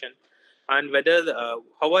distribution. And whether,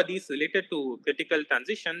 how are these related to critical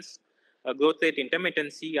transitions, growth rate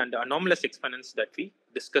intermittency, and anomalous exponents that we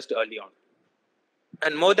discussed early on.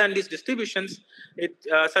 And more than these distributions,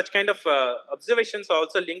 such kind of observations are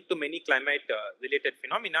also linked to many climate-related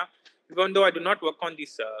phenomena. Even though I do not work on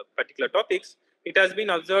these particular topics, it has been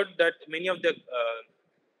observed that many of the,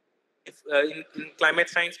 in climate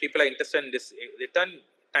science, people are interested in this return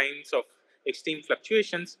times of extreme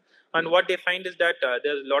fluctuations. And what they find is that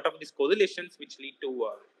there's a lot of these correlations which lead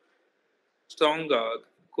to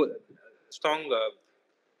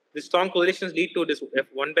strong correlations lead to this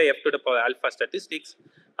 1 by f to the power alpha statistics,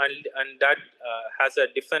 and that has a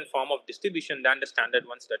different form of distribution than the standard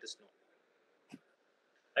ones that is known,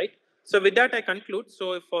 right? So with that, I conclude.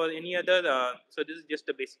 So for any other, so this is just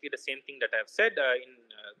basically the same thing that I've said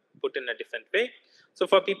put in a different way. So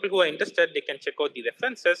for people who are interested, they can check out the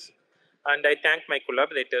references. And I thank my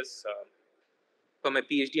collaborators for my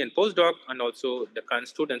PhD and postdoc, and also the current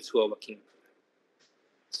students who are working.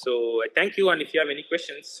 So I thank you, and if you have any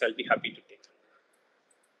questions, I'll be happy to take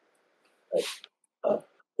them.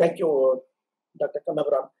 Thank you, Dr.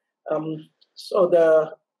 Kannabiran. So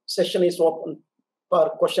the session is open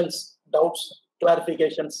for questions, doubts,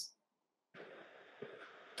 clarifications.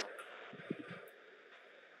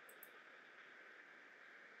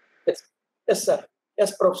 Yes, sir.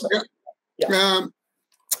 Yes, Professor. Yeah.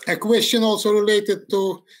 A question also related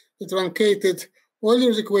to the truncated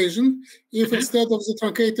Euler's equation. If instead of the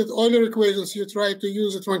truncated Euler equations, you try to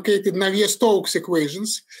use the truncated Navier Stokes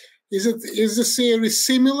equations, is the theory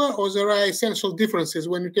similar, or there are essential differences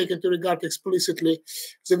when you take into regard explicitly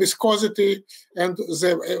the viscosity and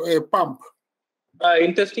the pump?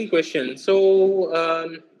 Interesting question. So,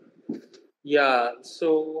 yeah,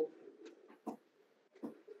 so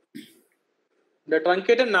the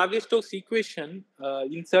truncated Navier-Stokes equation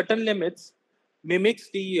in certain limits mimics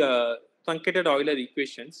the truncated Euler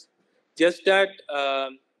equations, just that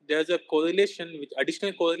there's a correlation, with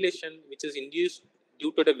additional correlation, which is induced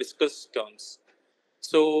due to the viscous terms.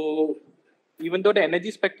 So even though the energy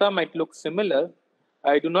spectra might look similar,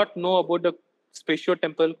 I do not know about the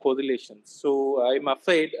spatio-temporal correlations. So I'm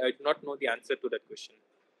afraid I do not know the answer to that question.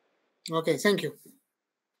 Okay, thank you.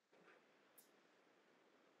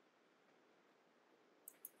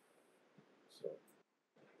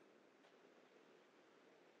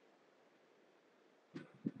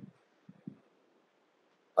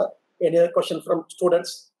 Any other question from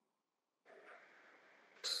students?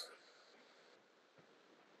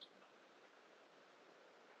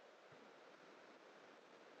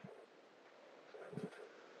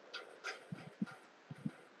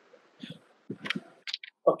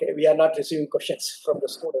 Okay, we are not receiving questions from the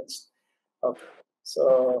students. Okay,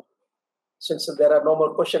 so since there are no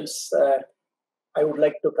more questions, I would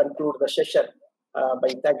like to conclude the session by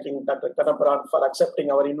thanking Dr. Kannabiran for accepting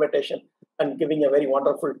our invitation and giving a very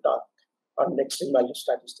wonderful talk on extreme value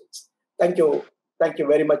statistics. Thank you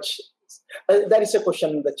very much. There is a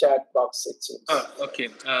question in the chat box, it seems. Okay.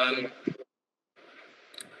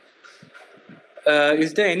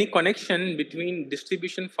 Is there any connection between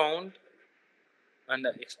distribution found and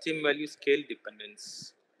the extreme value scale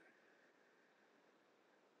dependence?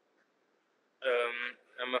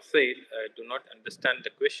 I'm afraid I do not understand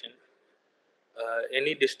the question.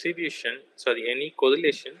 Any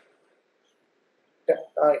correlation?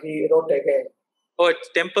 He wrote again. Oh, it's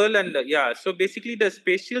temporal and yeah. So basically, the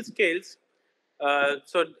spatial scales.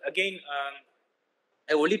 So again,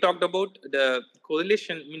 I only talked about the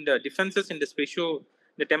correlation. I mean, the differences in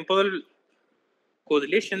the temporal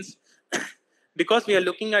correlations, because we are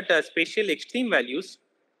looking at spatial extreme values.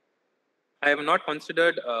 I have not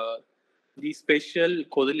considered the spatial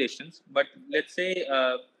correlations, but let's say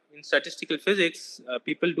in statistical physics,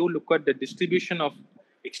 people do look at the distribution of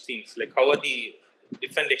extremes, like how are the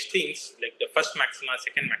different extremes, like the first maxima,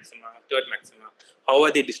 second maxima, third maxima, how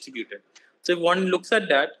are they distributed? So if one looks at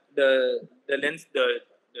that, the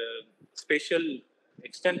spatial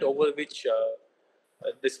extent over which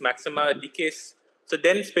this maxima decays, so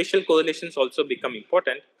then spatial correlations also become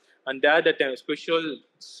important. And there the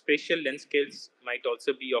spatial length scales might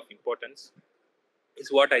also be of importance,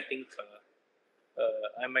 is what I think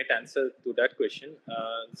I might answer to that question.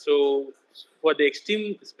 So for the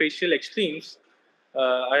spatial extremes,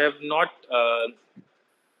 I have not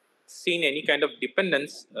seen any kind of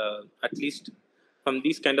dependence, at least from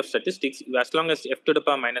these kind of statistics. As long as f to the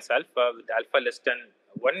power minus alpha with alpha less than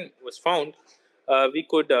 1 was found, we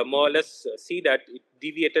could more or less see that it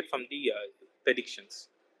deviated from the predictions.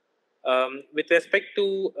 With respect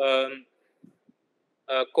to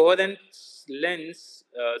coherent lens,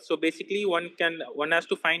 so basically one has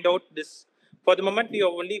to find out this. For the moment, we have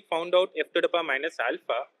only found out f to the power minus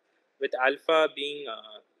alpha, with alpha being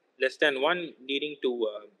less than 1, leading to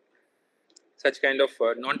such kind of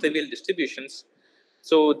non-trivial distributions.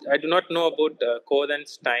 So I do not know about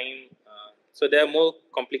coherence time. So there are more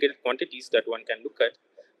complicated quantities that one can look at.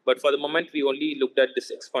 But for the moment, we only looked at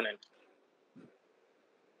this exponent.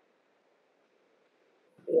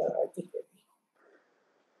 Yeah, I think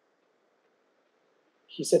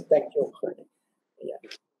he said thank you. Yeah.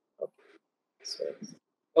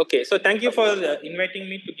 Okay, so thank you for inviting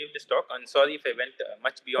me to give this talk. I'm sorry if I went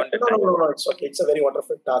much beyond the time. No, it's okay. It's a very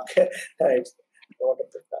wonderful talk. It's a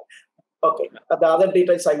wonderful talk. Okay, the other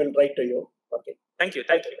details I will write to you. Okay. Thank you.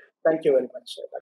 Thank you very much.